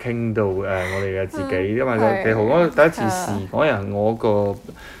港傾到我哋嘅自己，因為都幾好。我第一次試嗰日我個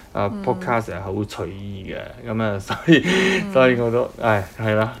podcast 係好隨意嘅，咁啊，所以我都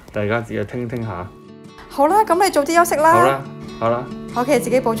係啦，大家自己聽下。好啦，咁你早啲休息啦。好啦。OK， 自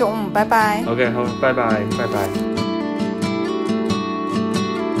己保重，拜拜。OK， 好，拜拜。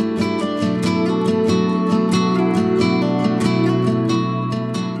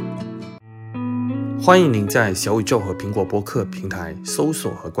欢迎您在小宇宙和苹果播客平台搜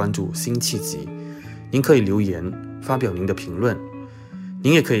索和关注新气集，您可以留言发表您的评论，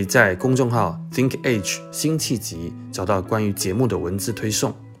您也可以在公众号 ThinkAge 新气集找到关于节目的文字推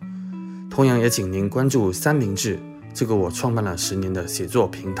送。同样也请您关注三明治这个我创办了10年的写作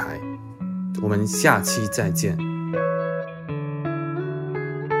平台。我们下期再见。